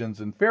myths, legends,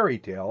 and fairy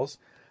tales,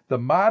 the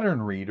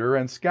modern reader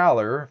and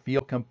scholar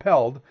feel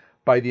compelled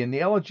by the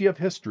analogy of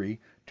history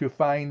to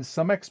find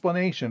some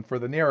explanation for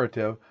the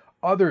narrative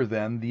other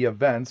than the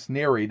events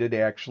narrated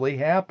actually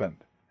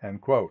happened."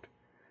 End quote.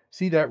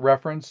 See that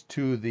reference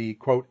to the,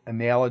 quote,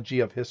 "analogy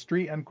of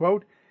history," end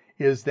quote,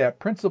 is that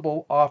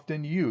principle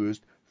often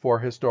used for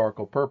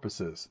historical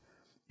purposes.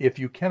 If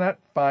you cannot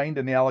find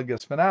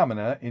analogous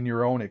phenomena in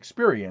your own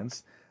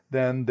experience,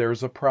 then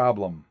there's a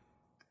problem.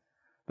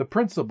 The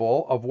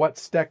principle of what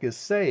Steck is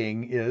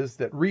saying is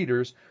that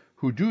readers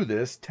who do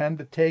this tend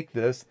to take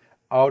this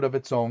out of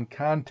its own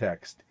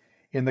context,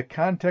 in the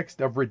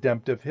context of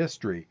redemptive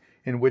history,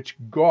 in which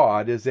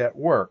God is at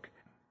work,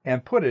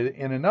 and put it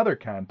in another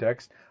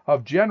context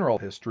of general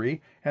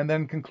history, and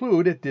then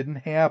conclude it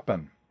didn't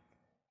happen.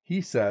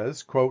 He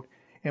says, quote,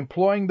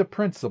 "Employing the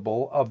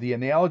principle of the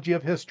analogy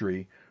of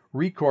history,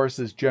 recourse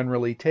is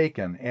generally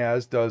taken,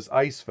 as does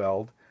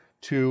Eisfeld,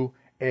 to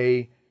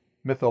a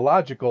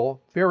mythological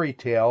fairy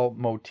tale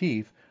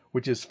motif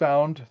which is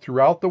found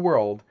throughout the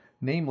world,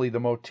 namely the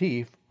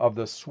motif of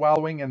the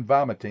swallowing and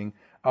vomiting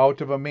out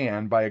of a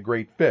man by a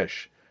great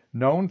fish,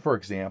 known, for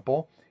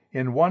example,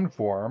 in one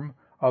form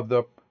of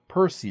the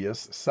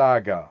Perseus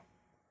saga.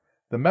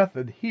 The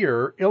method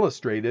here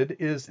illustrated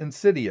is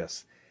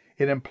insidious.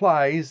 It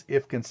implies,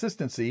 if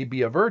consistency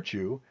be a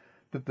virtue,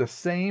 that the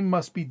same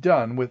must be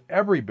done with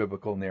every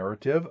biblical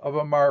narrative of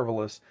a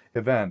marvelous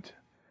event.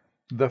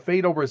 The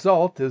fatal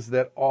result is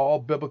that all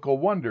biblical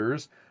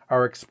wonders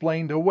are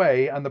explained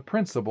away on the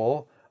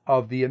principle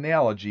of the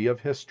analogy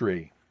of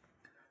history.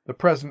 The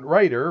present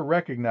writer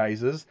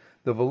recognizes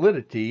the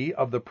validity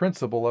of the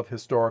principle of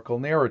historical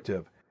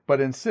narrative, but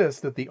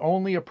insists that the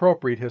only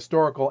appropriate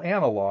historical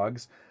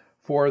analogues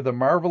for the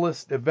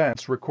marvelous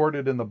events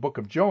recorded in the book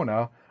of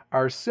Jonah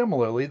are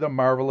similarly the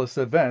marvelous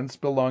events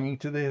belonging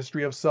to the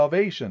history of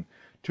salvation,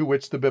 to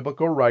which the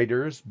biblical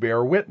writers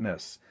bear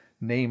witness,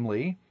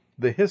 namely,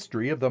 the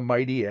history of the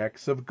mighty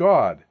acts of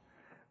God.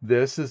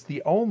 This is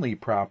the only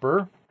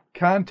proper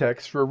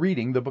context for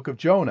reading the book of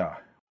Jonah.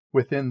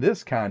 Within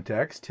this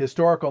context,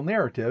 historical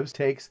narratives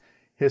takes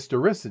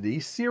historicity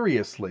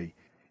seriously,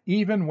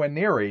 even when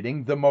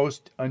narrating the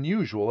most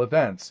unusual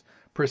events,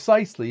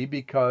 precisely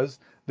because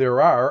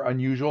there are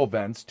unusual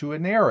events to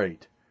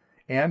narrate.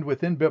 And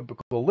within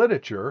biblical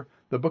literature,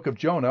 the book of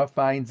Jonah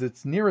finds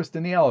its nearest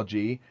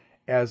analogy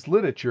as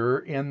literature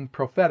in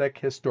prophetic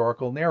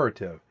historical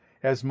narrative,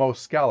 as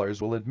most scholars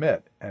will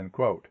admit, end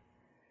quote.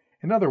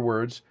 In other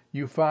words,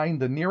 you find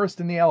the nearest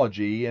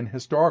analogy in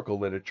historical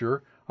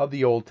literature of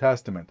the Old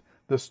Testament,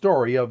 the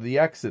story of the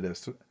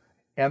Exodus,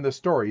 and the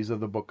stories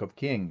of the book of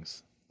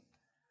Kings.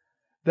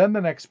 Then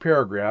the next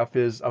paragraph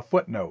is a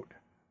footnote,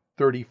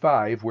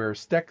 35, where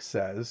Steck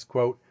says,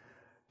 quote,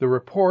 "The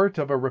report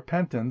of a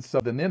repentance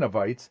of the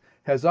Ninevites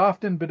has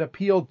often been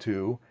appealed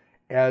to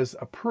as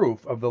a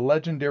proof of the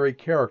legendary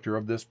character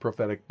of this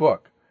prophetic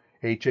book.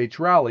 H.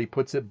 Rowley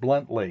puts it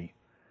bluntly.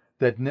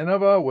 That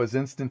Nineveh was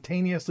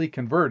instantaneously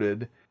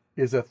converted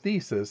is a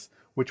thesis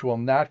which will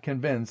not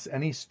convince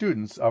any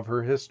students of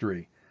her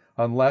history,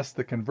 unless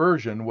the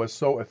conversion was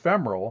so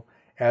ephemeral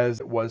as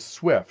it was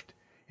swift,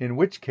 in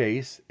which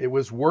case it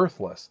was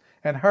worthless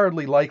and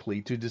hardly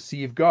likely to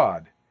deceive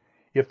God.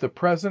 If the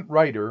present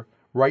writer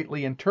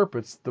rightly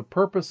interprets the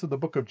purpose of the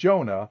book of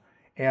Jonah,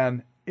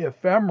 an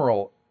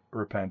ephemeral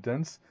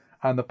repentance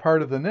on the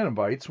part of the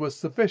Ninevites was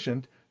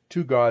sufficient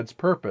to God's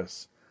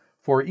purpose.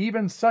 For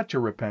even such a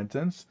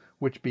repentance,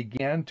 which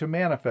began to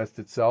manifest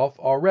itself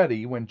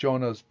already when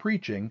Jonah's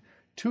preaching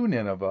to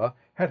Nineveh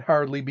had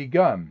hardly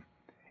begun,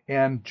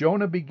 and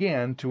Jonah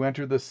began to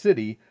enter the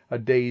city a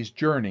day's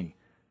journey,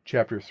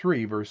 chapter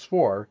 3, verse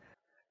 4,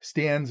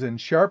 stands in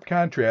sharp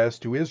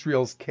contrast to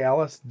Israel's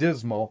callous,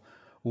 dismal,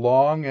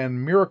 long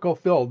and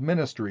miracle-filled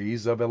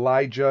ministries of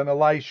Elijah and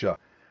Elisha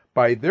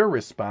by their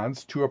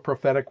response to a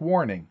prophetic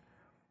warning.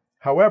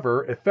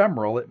 However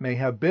ephemeral it may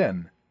have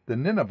been, the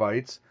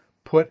Ninevites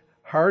put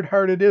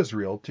hard-hearted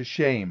Israel to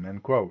shame,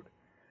 end quote.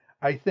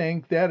 I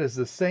think that is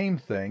the same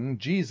thing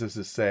Jesus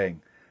is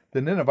saying.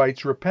 The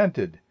Ninevites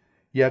repented,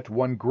 yet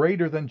one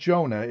greater than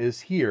Jonah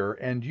is here,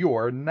 and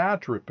you're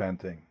not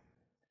repenting.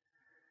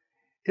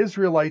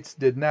 Israelites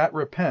did not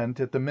repent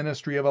at the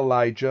ministry of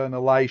Elijah and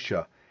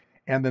Elisha,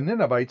 and the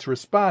Ninevites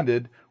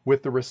responded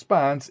with the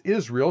response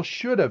Israel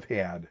should have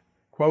had.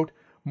 Quote,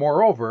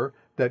 "Moreover,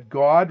 That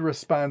God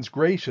responds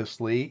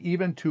graciously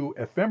even to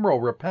ephemeral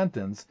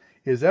repentance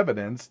is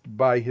evidenced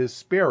by his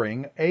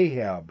sparing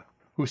Ahab,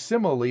 who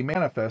similarly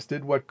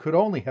manifested what could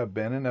only have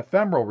been an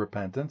ephemeral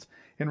repentance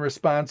in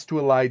response to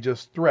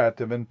Elijah's threat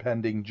of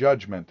impending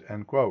judgment.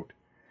 End quote.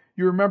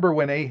 You remember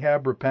when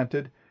Ahab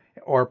repented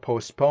or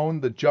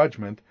postponed the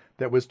judgment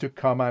that was to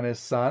come on his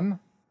son?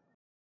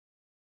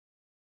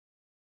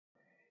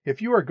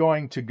 If you are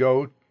going to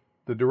go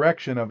the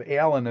direction of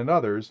Allen and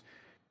others,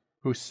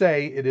 who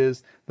say it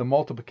is the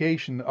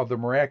multiplication of the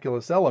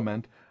miraculous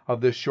element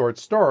of this short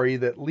story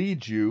that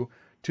leads you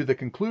to the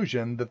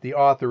conclusion that the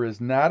author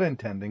is not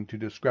intending to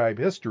describe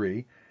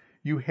history,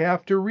 you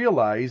have to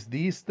realize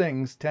these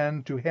things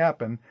tend to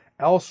happen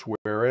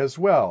elsewhere as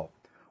well.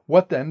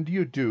 What then do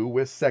you do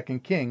with 2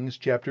 Kings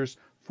chapters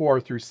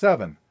 4 through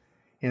 7?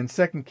 In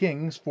 2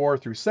 Kings 4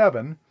 through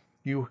 7,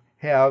 you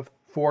have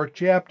 4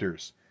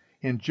 chapters.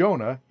 In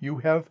Jonah, you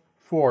have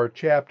 4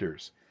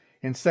 chapters.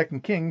 In 2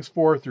 Kings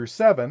 4 through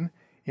 7,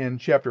 in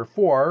chapter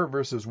 4,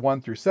 verses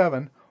 1 through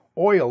 7,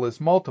 oil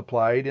is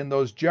multiplied in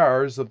those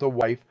jars of the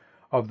wife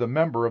of the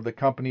member of the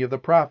company of the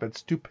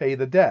prophets to pay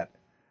the debt.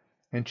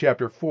 In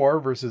chapter 4,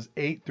 verses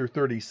 8 through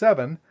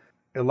 37,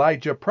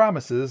 Elijah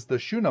promises the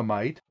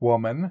Shunammite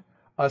woman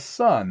a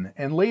son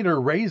and later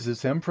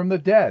raises him from the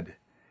dead.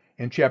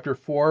 In chapter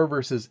 4,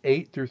 verses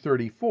 8 through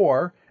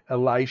 34,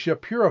 Elisha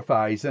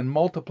purifies and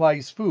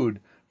multiplies food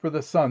for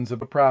the sons of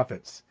the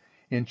prophets.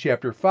 In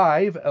chapter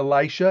 5,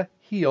 Elisha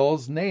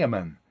heals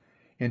Naaman.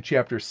 In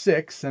chapter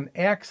 6, an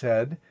axe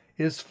head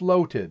is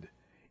floated.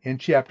 In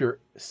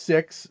chapter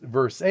 6,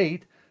 verse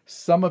 8,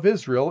 some of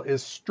Israel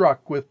is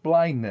struck with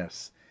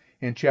blindness.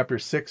 In chapter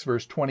 6,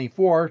 verse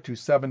 24 to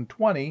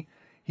 7:20,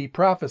 he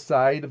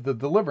prophesied of the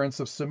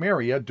deliverance of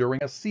Samaria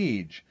during a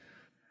siege.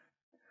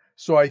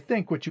 So I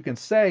think what you can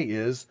say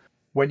is,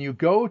 when you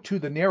go to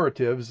the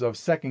narratives of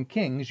 2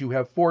 Kings, you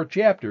have 4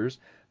 chapters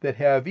that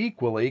have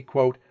equally,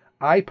 quote,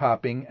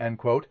 eye-popping, end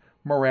quote,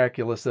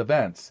 miraculous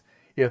events.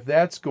 If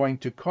that's going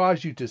to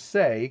cause you to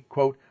say,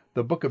 quote,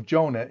 the book of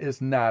Jonah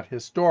is not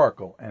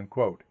historical, end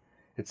quote.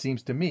 It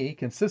seems to me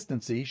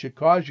consistency should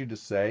cause you to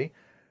say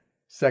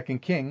 2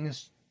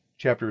 Kings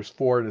chapters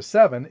 4 to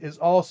 7 is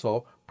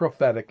also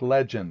prophetic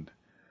legend.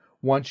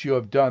 Once you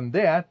have done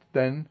that,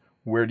 then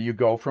where do you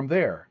go from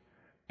there?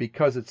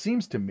 Because it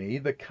seems to me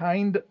the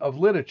kind of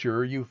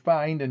literature you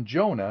find in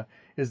Jonah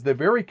is the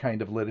very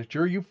kind of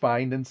literature you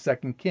find in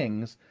 2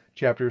 Kings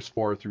chapters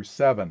 4 through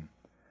 7.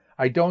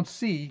 I don't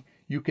see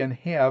you can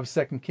have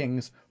 2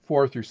 Kings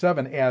 4 through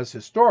 7 as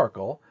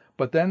historical,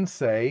 but then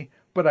say,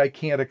 but I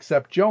can't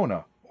accept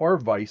Jonah, or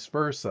vice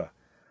versa.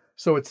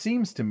 So it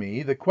seems to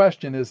me the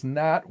question is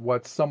not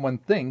what someone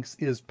thinks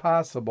is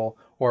possible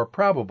or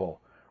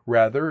probable.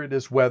 Rather, it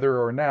is whether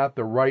or not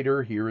the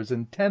writer here is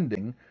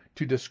intending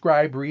to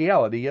describe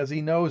reality as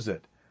he knows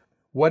it.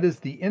 What is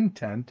the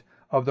intent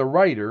of the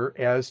writer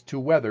as to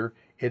whether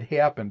it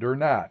happened or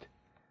not?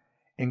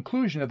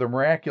 Inclusion of the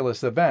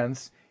miraculous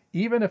events,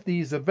 even if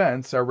these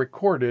events are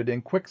recorded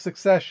in quick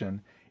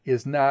succession,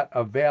 is not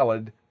a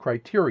valid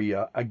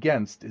criteria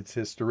against its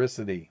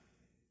historicity.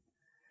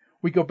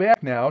 We go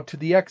back now to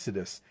the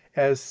Exodus,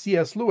 as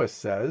C.S. Lewis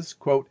says,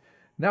 quote,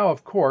 now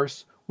of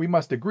course we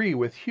must agree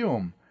with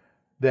Hume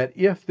that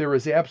if there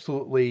is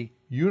absolutely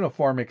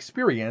uniform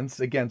experience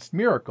against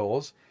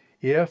miracles,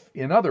 if,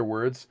 in other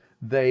words,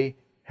 they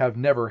have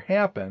never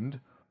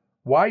happened,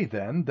 why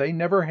then they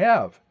never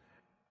have.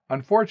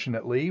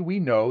 Unfortunately,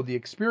 we know the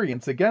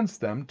experience against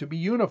them to be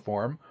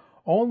uniform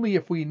only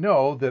if we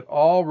know that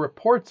all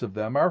reports of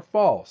them are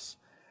false.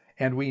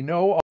 And we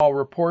know all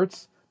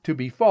reports to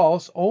be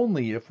false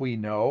only if we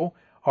know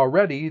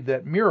already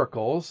that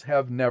miracles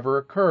have never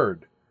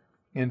occurred.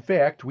 In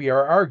fact, we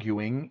are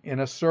arguing in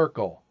a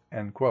circle,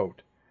 end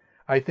quote.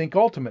 I think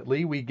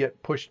ultimately we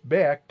get pushed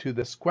back to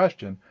this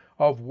question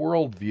of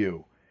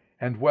worldview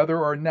and whether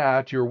or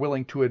not you're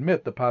willing to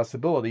admit the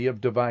possibility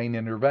of divine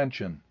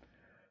intervention.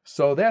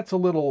 So that's a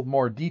little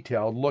more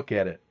detailed look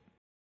at it.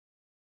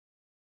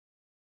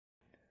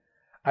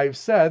 I've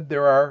said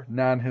there are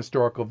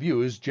non-historical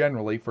views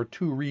generally for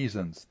 2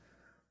 reasons.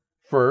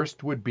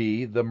 First would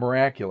be the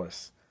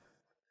miraculous.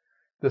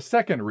 The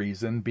second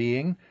reason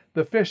being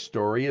the fish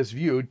story is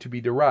viewed to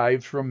be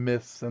derived from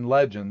myths and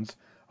legends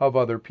of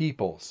other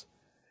peoples.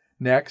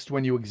 Next,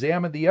 when you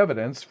examine the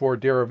evidence for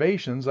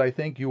derivations, I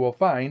think you will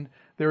find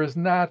there is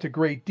not a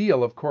great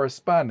deal of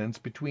correspondence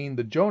between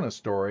the Jonah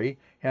story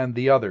and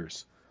the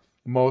others.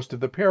 Most of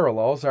the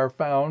parallels are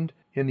found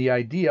in the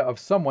idea of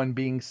someone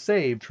being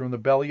saved from the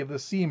belly of the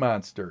sea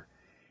monster.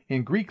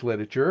 In Greek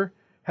literature,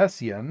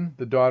 Hesione,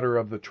 the daughter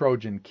of the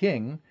Trojan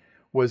king,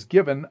 was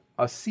given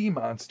a sea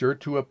monster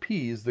to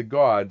appease the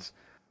gods,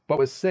 but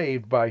was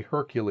saved by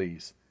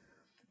Hercules.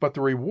 But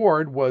the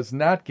reward was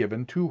not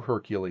given to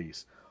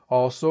Hercules.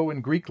 Also in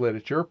Greek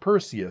literature,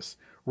 Perseus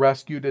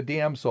rescued a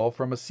damsel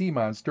from a sea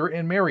monster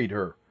and married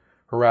her.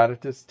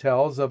 Herodotus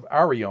tells of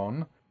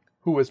Arion,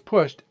 who was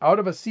pushed out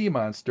of a sea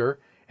monster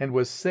and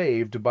was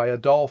saved by a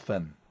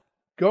dolphin.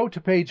 Go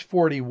to page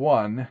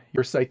 41,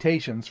 your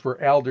citations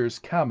for Adler's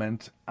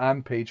comment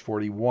on page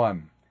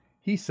 41.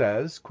 He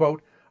says,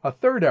 quote, "A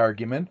third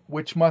argument,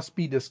 which must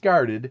be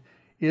discarded,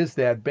 is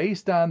that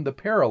based on the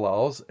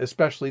parallels,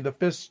 especially the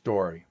fish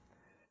story.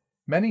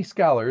 Many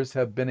scholars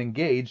have been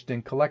engaged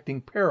in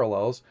collecting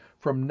parallels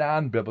from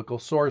non-biblical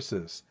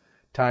sources.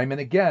 Time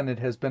and again it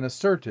has been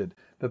asserted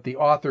that the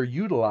author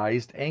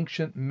utilized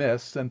ancient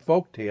myths and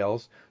folk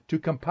tales to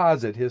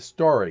composite his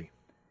story.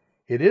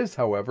 It is,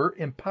 however,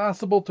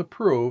 impossible to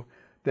prove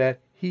that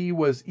he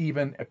was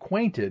even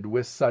acquainted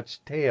with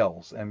such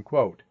tales." End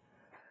quote.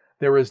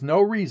 There is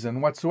no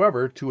reason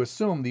whatsoever to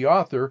assume the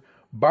author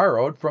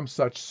borrowed from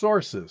such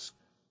sources.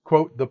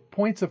 Quote, "The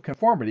points of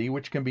conformity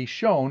which can be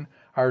shown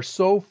are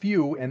so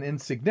few and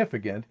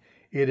insignificant,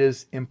 it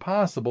is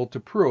impossible to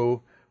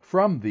prove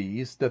from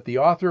these that the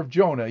author of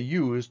Jonah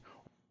used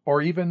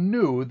or even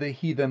knew the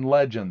heathen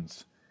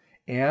legends.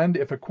 And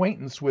if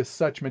acquaintance with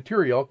such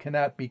material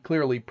cannot be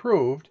clearly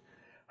proved,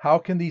 how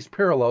can these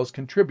parallels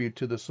contribute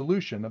to the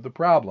solution of the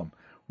problem,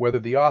 whether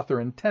the author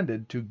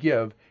intended to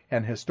give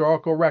an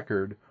historical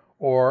record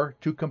or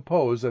to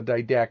compose a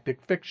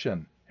didactic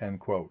fiction?" End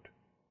quote.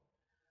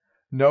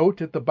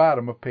 Note at the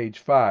bottom of page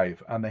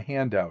 5 on the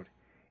handout,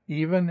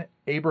 even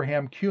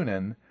Abraham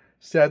Cunin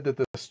said that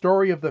the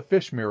story of the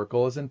fish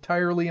miracle is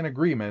entirely in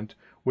agreement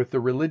with the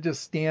religious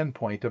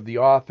standpoint of the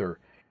author,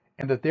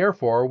 and that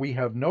therefore we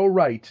have no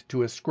right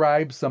to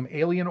ascribe some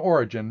alien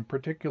origin,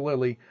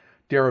 particularly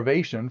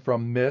derivation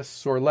from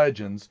myths or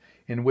legends,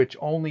 in which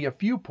only a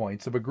few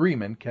points of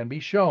agreement can be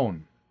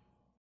shown.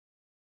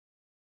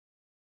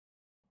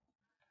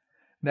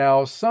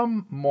 Now,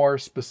 some more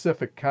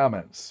specific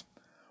comments.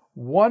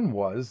 One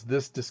was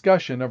this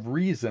discussion of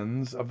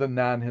reasons of the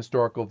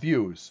non-historical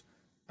views,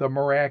 the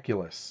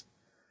miraculous.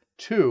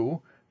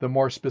 2, the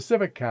more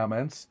specific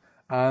comments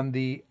on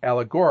the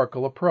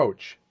allegorical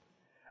approach.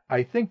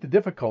 I think the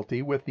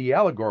difficulty with the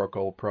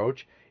allegorical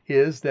approach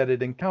is that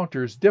it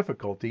encounters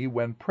difficulty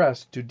when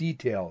pressed to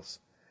details.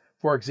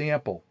 For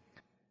example,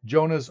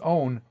 Jonah's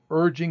own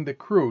urging the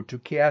crew to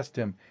cast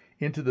him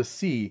into the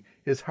sea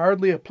is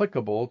hardly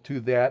applicable to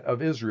that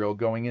of Israel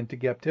going into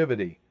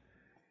captivity.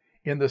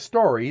 In the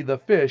story, the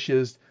fish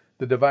is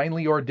the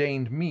divinely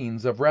ordained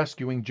means of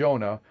rescuing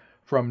Jonah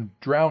from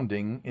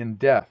drowning in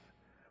death,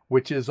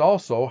 which is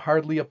also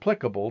hardly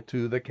applicable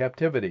to the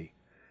captivity.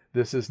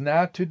 This is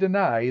not to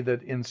deny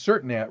that in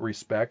certain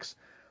respects,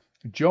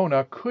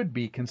 Jonah could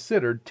be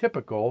considered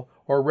typical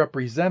or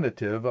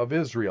representative of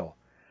Israel.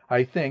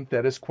 I think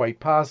that is quite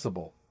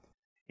possible.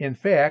 In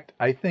fact,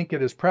 I think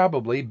it is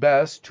probably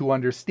best to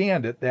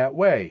understand it that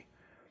way.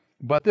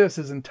 But this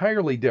is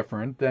entirely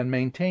different than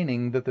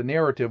maintaining that the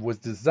narrative was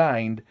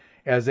designed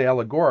as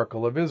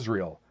allegorical of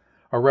Israel.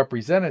 A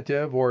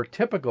representative or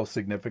typical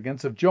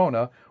significance of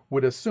Jonah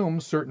would assume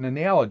certain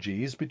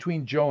analogies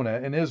between Jonah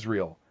and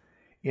Israel.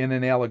 In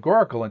an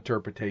allegorical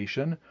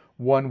interpretation,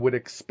 one would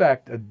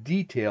expect a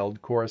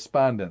detailed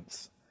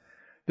correspondence.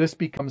 This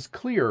becomes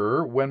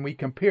clearer when we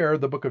compare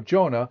the book of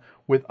Jonah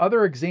with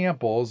other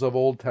examples of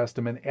Old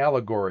Testament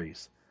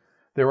allegories.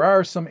 There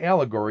are some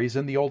allegories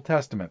in the Old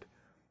Testament.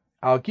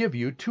 I'll give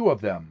you 2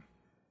 of them.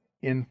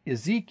 In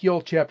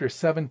Ezekiel chapter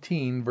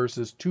 17,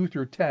 verses 2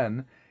 through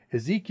 10,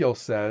 Ezekiel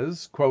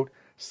says, quote,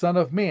 "Son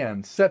of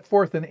man, set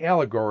forth an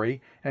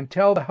allegory and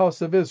tell the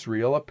house of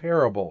Israel a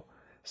parable.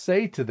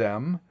 Say to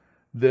them,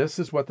 this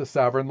is what the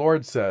sovereign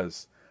Lord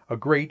says. A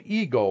great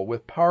eagle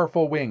with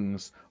powerful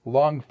wings,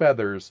 long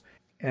feathers,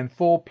 and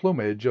full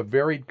plumage of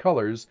varied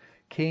colors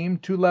came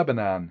to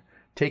Lebanon.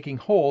 Taking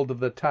hold of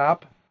the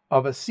top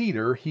of a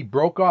cedar, he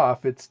broke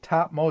off its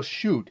topmost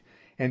shoot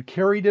and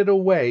carried it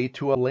away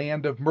to a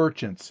land of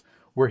merchants,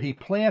 where he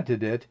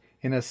planted it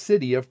in a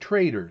city of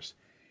traders.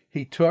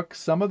 He took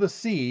some of the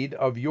seed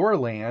of your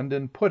land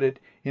and put it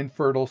in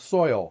fertile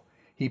soil.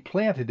 He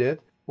planted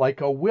it like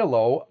a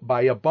willow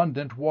by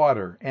abundant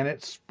water, and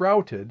it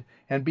sprouted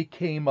and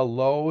became a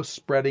low,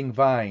 spreading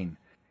vine.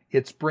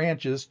 Its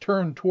branches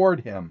turned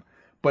toward him,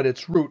 but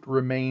its root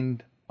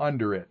remained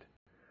under it.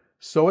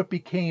 So it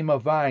became a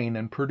vine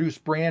and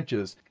produced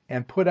branches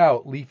and put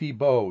out leafy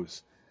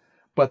boughs.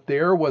 But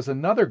there was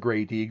another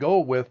great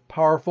eagle with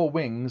powerful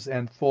wings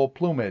and full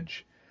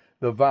plumage.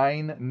 The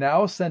vine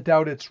now sent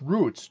out its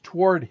roots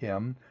toward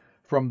him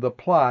from the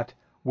plot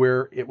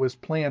where it was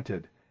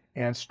planted,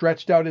 and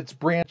stretched out its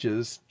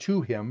branches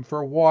to him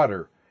for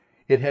water.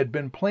 It had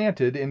been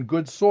planted in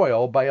good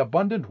soil by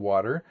abundant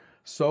water,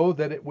 so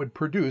that it would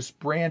produce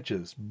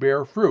branches,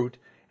 bear fruit,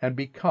 and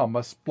become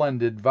a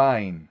splendid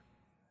vine.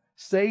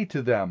 Say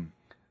to them,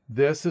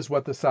 this is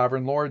what the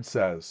sovereign Lord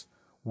says.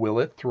 Will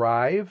it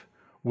thrive?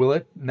 Will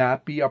it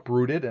not be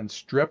uprooted and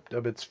stripped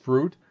of its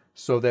fruit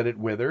so that it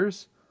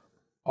withers?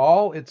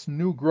 All its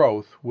new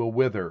growth will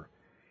wither.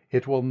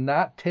 It will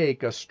not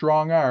take a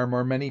strong arm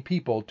or many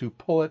people to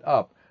pull it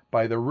up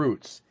by the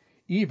roots.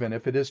 Even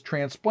if it is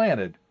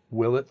transplanted,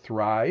 will it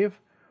thrive?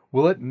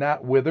 Will it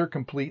not wither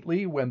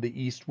completely when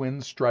the east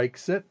wind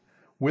strikes it?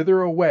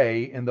 Wither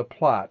away in the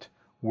plot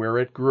where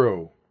it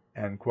grew."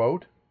 End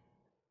quote.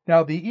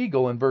 Now the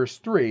eagle in verse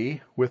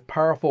 3 with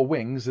powerful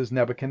wings is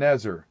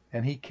Nebuchadnezzar,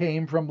 and he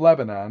came from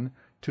Lebanon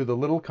to the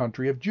little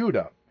country of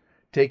Judah.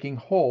 taking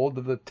hold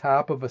of the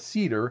top of a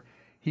cedar,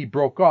 he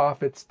broke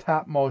off its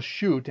topmost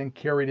shoot and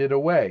carried it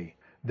away.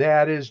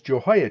 That is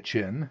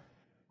Jehoiachin,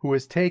 who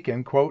is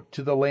taken, quote,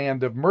 to the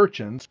land of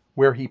merchants,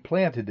 where he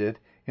planted it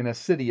in a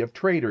city of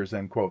traders,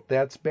 end quote.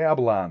 That's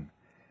Babylon.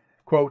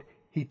 Quote,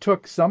 he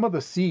took some of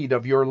the seed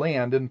of your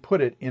land and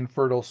put it in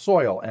fertile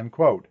soil, end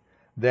quote.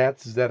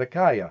 That's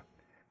Zedekiah.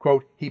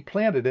 Quote, he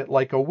planted it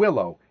like a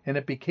willow, and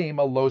it became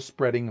a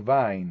low-spreading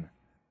vine.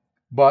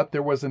 But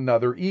there was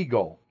another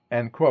eagle,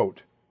 end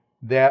quote.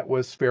 That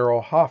was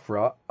Pharaoh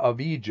Hophra of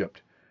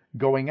Egypt.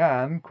 Going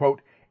on,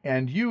 quote,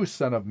 and you,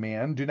 son of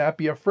man, do not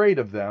be afraid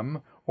of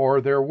them,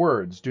 or their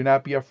words. Do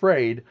not be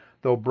afraid,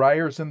 though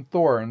briars and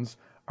thorns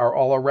are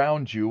all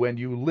around you, and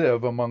you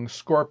live among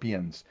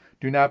scorpions.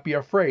 Do not be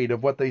afraid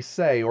of what they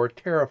say, or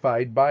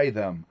terrified by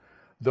them,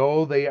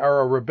 though they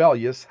are a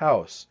rebellious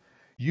house.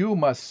 You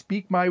must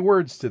speak my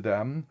words to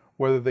them,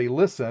 whether they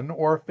listen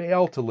or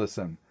fail to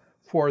listen,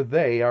 for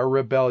they are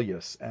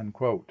rebellious, end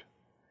quote.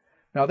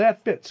 Now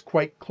that fits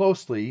quite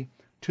closely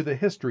to the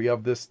history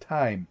of this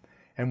time.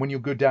 And when you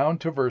go down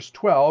to verse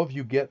 12,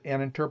 you get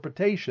an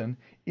interpretation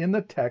in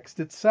the text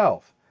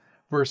itself.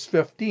 Verse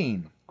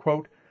 15,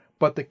 quote,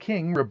 but the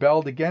king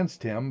rebelled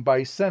against him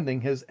by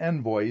sending his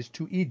envoys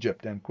to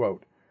Egypt, end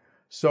quote.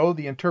 So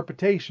the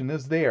interpretation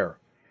is there.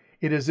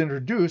 It is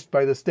introduced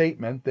by the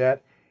statement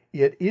that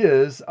it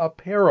is a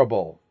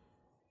parable.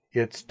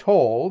 It's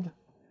told,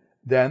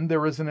 then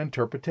there is an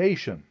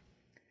interpretation.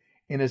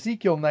 In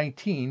Ezekiel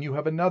 19, you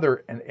have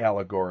another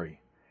allegory.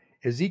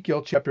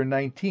 Ezekiel chapter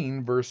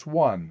 19, verse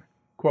 1.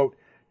 Quote,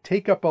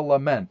 take up a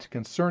lament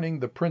concerning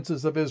the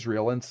princes of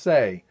Israel, and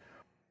say,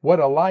 what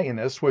a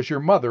lioness was your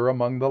mother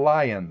among the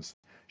lions!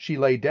 She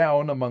lay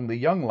down among the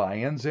young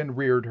lions and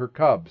reared her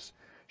cubs.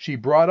 She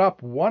brought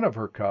up one of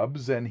her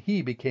cubs, and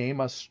he became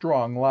a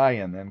strong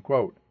lion, end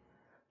quote.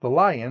 The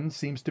lion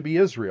seems to be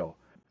Israel.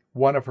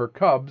 One of her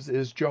cubs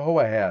is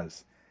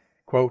Jehoahaz.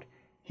 Quote,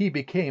 he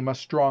became a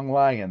strong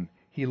lion.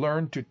 He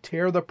learned to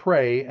tear the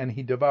prey, and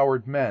he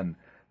devoured men.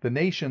 The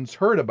nations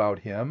heard about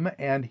him,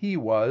 and he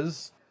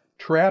was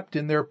trapped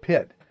in their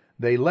pit.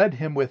 They led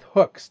him with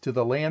hooks to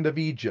the land of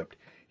Egypt.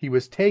 He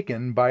was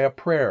taken by a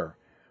prayer.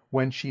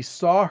 When she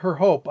saw her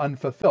hope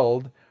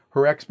unfulfilled,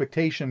 her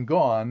expectation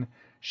gone,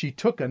 she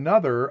took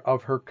another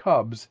of her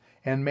cubs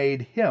and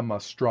made him a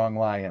strong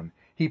lion.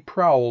 He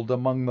prowled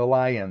among the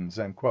lions,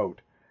 end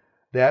quote.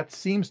 That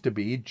seems to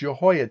be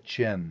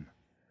Jehoiachin.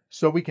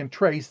 So we can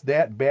trace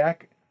that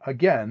back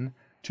again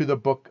to the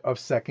book of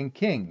 2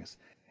 Kings,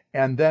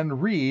 and then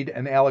read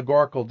an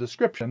allegorical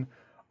description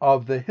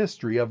of the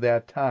history of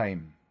that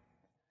time.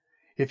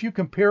 If you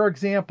compare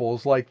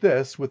examples like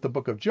this with the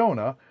book of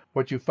Jonah,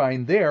 what you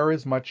find there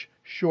is much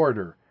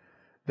shorter.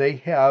 They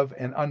have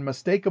an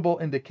unmistakable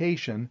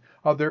indication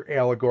of their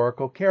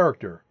allegorical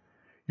character.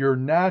 You're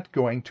not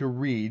going to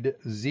read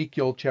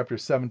Ezekiel chapter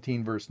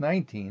 17, verse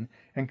 19,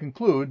 and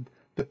conclude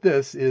that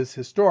this is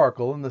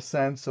historical in the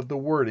sense of the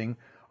wording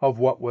of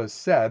what was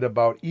said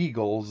about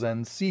eagles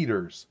and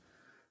cedars.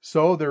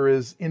 So there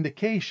is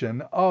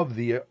indication of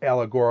the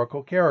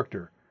allegorical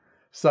character.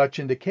 Such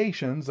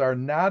indications are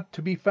not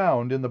to be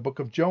found in the book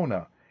of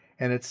Jonah,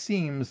 and it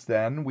seems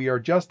then we are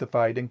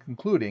justified in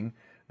concluding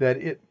that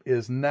it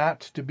is not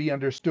to be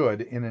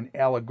understood in an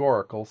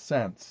allegorical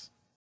sense.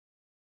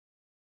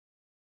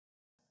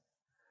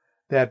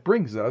 That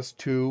brings us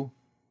to,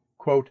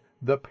 quote,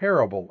 the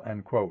parable,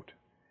 end quote.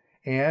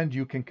 And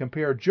you can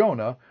compare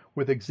Jonah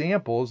with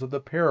examples of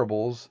the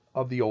parables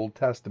of the Old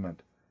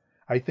Testament.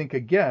 I think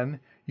again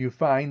you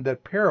find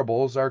that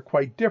parables are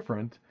quite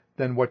different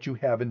than what you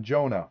have in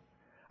Jonah.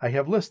 I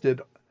have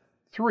listed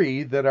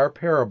 3 that are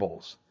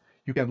parables.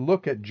 You can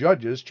look at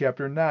Judges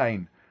chapter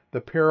 9, the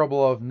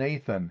parable of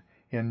Nathan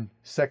in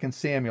 2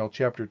 Samuel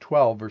chapter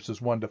 12,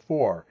 verses 1 to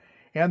 4,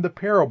 and the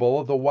parable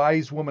of the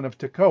wise woman of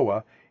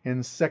Tekoa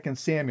in 2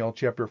 Samuel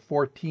chapter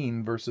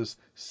 14, verses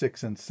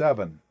 6 and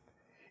 7.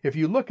 If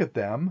you look at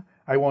them,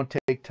 I won't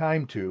take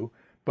time to,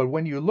 but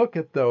when you look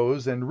at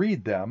those and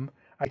read them,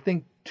 I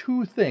think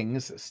 2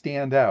 things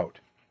stand out.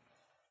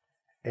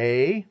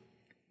 A,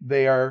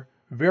 they are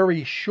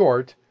very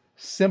short,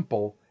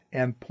 simple,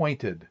 and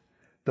pointed.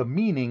 The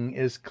meaning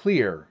is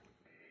clear.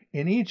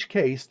 In each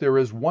case, there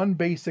is one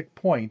basic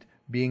point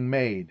being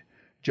made.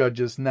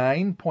 Judges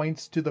 9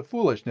 points to the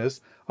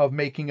foolishness of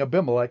making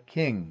Abimelech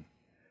king.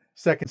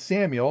 2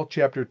 Samuel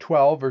chapter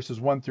 12, verses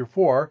 1 through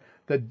 4,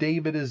 that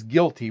David is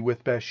guilty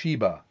with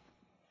Bathsheba.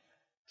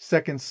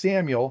 2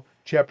 Samuel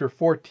chapter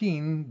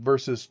 14,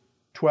 verses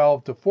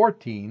 12 to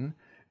 14,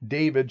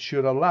 David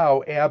should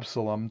allow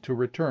Absalom to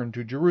return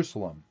to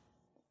Jerusalem.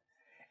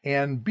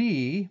 And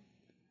B,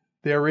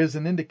 there is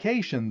an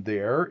indication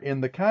there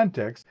in the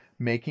context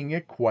making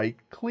it quite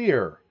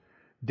clear.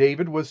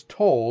 David was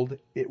told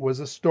it was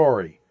a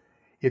story.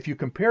 If you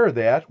compare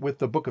that with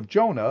the book of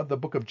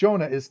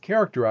Jonah is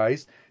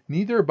characterized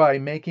neither by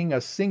making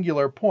a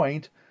singular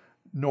point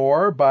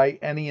nor by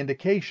any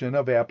indication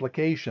of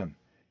application.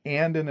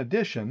 And in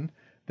addition,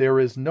 there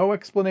is no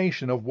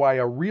explanation of why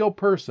a real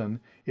person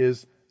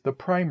is the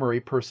primary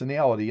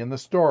personality in the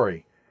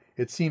story.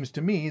 It seems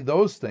to me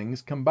those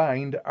things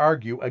combined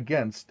argue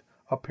against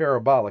a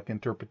parabolic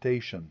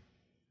interpretation.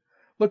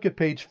 Look at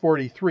page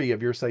 43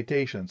 of your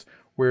citations,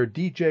 where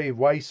D.J.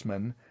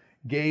 Weissman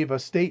gave a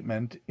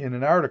statement in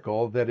an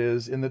article that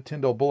is in the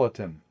Tyndall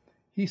Bulletin.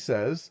 He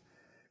says,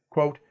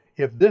 quote,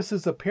 "If this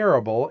is a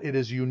parable, it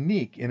is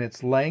unique in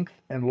its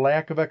length and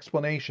lack of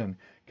explanation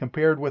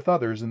compared with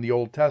others in the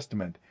Old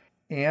Testament,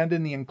 and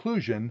in the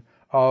inclusion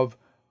of,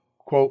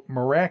 quote,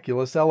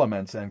 miraculous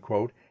elements, end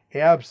quote,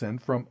 absent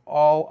from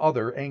all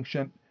other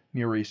ancient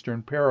Near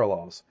Eastern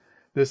parallels.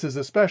 This is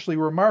especially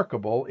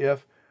remarkable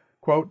if,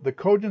 quote, the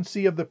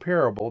cogency of the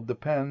parable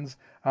depends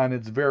on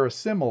its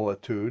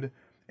verisimilitude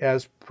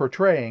as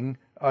portraying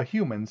a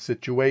human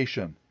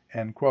situation,"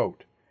 end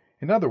quote.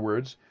 In other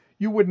words,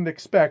 you wouldn't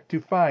expect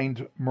to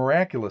find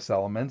miraculous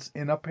elements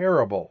in a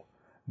parable.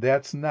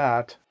 That's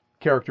not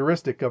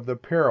characteristic of the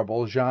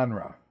parable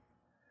genre.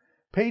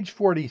 Page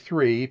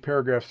 43,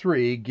 paragraph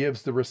 3,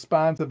 gives the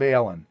response of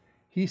Allen.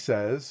 He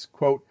says,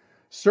 quote,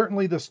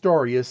 "Certainly the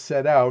story is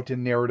set out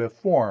in narrative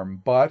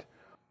form, but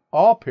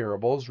all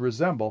parables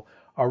resemble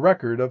a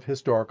record of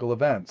historical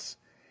events.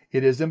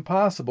 It is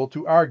impossible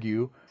to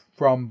argue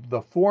from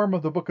the form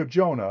of the book of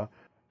Jonah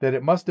that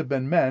it must have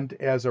been meant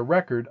as a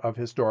record of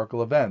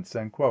historical events,"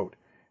 end quote.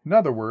 In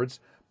other words,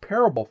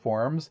 parable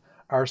forms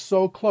are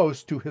so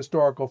close to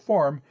historical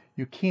form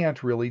you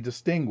can't really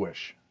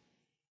distinguish.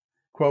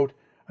 Quote,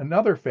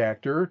 "Another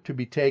factor to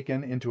be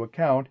taken into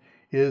account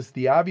is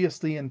the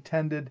obviously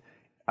intended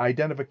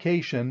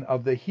identification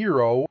of the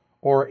hero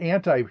or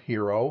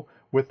anti-hero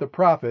with the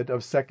prophet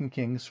of 2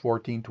 Kings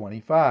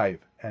 14:25,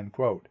 end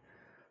quote.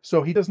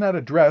 So he does not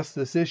address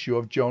this issue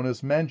of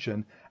Jonah's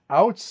mention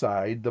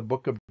outside the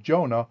book of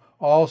Jonah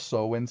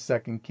also in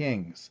 2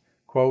 Kings.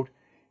 Quote,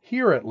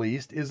 "Here at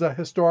least is a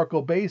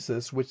historical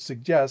basis which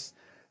suggests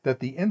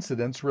that the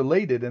incidents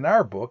related in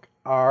our book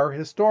are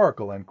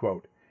historical," end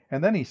quote.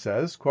 And then he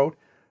says, quote,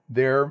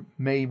 "There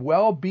may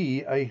well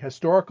be a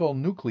historical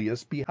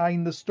nucleus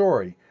behind the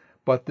story,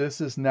 but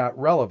this is not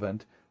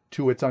relevant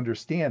to its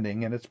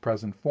understanding in its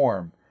present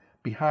form.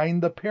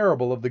 Behind the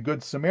parable of the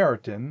Good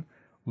Samaritan,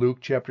 Luke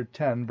chapter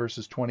 10,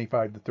 verses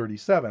 25 to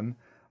 37,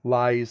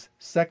 lies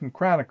 2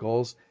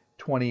 Chronicles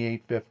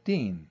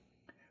 28:15.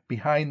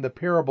 Behind the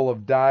parable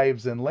of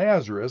Dives and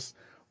Lazarus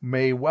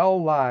may well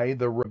lie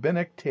the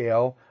rabbinic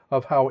tale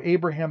of how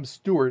Abraham's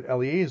steward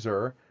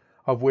Eliezer,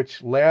 of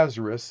which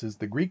Lazarus is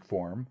the Greek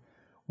form,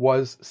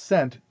 was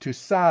sent to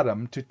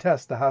Sodom to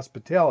test the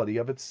hospitality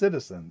of its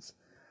citizens.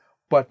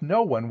 But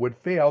no one would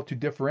fail to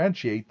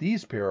differentiate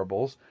these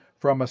parables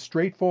from a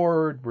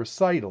straightforward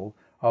recital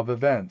of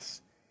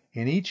events.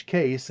 In each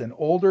case, an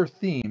older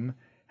theme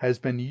has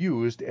been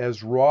used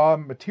as raw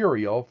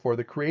material for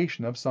the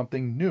creation of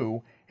something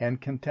new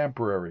and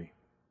contemporary."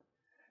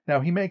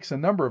 Now, he makes a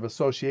number of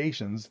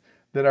associations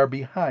that are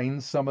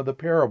behind some of the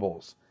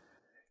parables.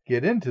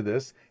 Get into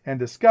this and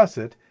discuss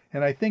it,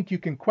 and I think you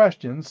can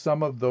question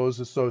some of those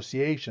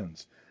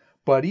associations.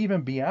 But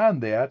even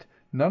beyond that,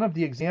 none of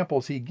the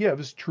examples he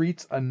gives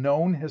treats a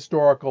known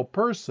historical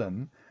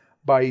person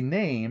by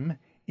name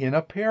in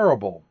a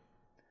parable.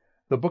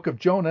 The book of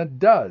Jonah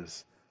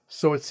does.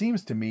 So it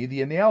seems to me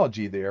the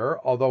analogy there,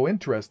 although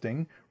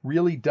interesting,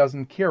 really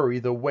doesn't carry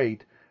the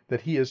weight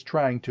that he is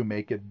trying to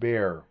make it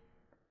bear.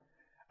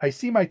 I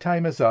see my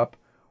time is up.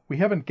 We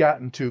haven't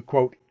gotten to,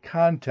 quote,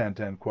 content,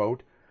 end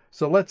quote,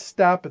 so let's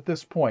stop at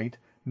this point.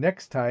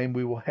 Next time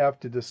we will have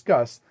to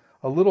discuss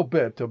a little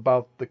bit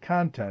about the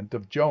content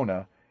of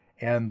Jonah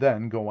and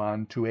then go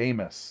on to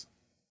Amos.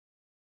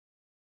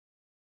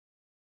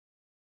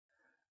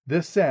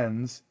 This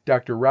ends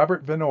Dr.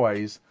 Robert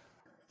Vannoy's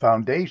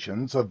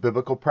Foundations of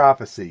Biblical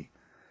Prophecy,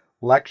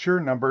 lecture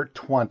number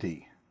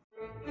 20.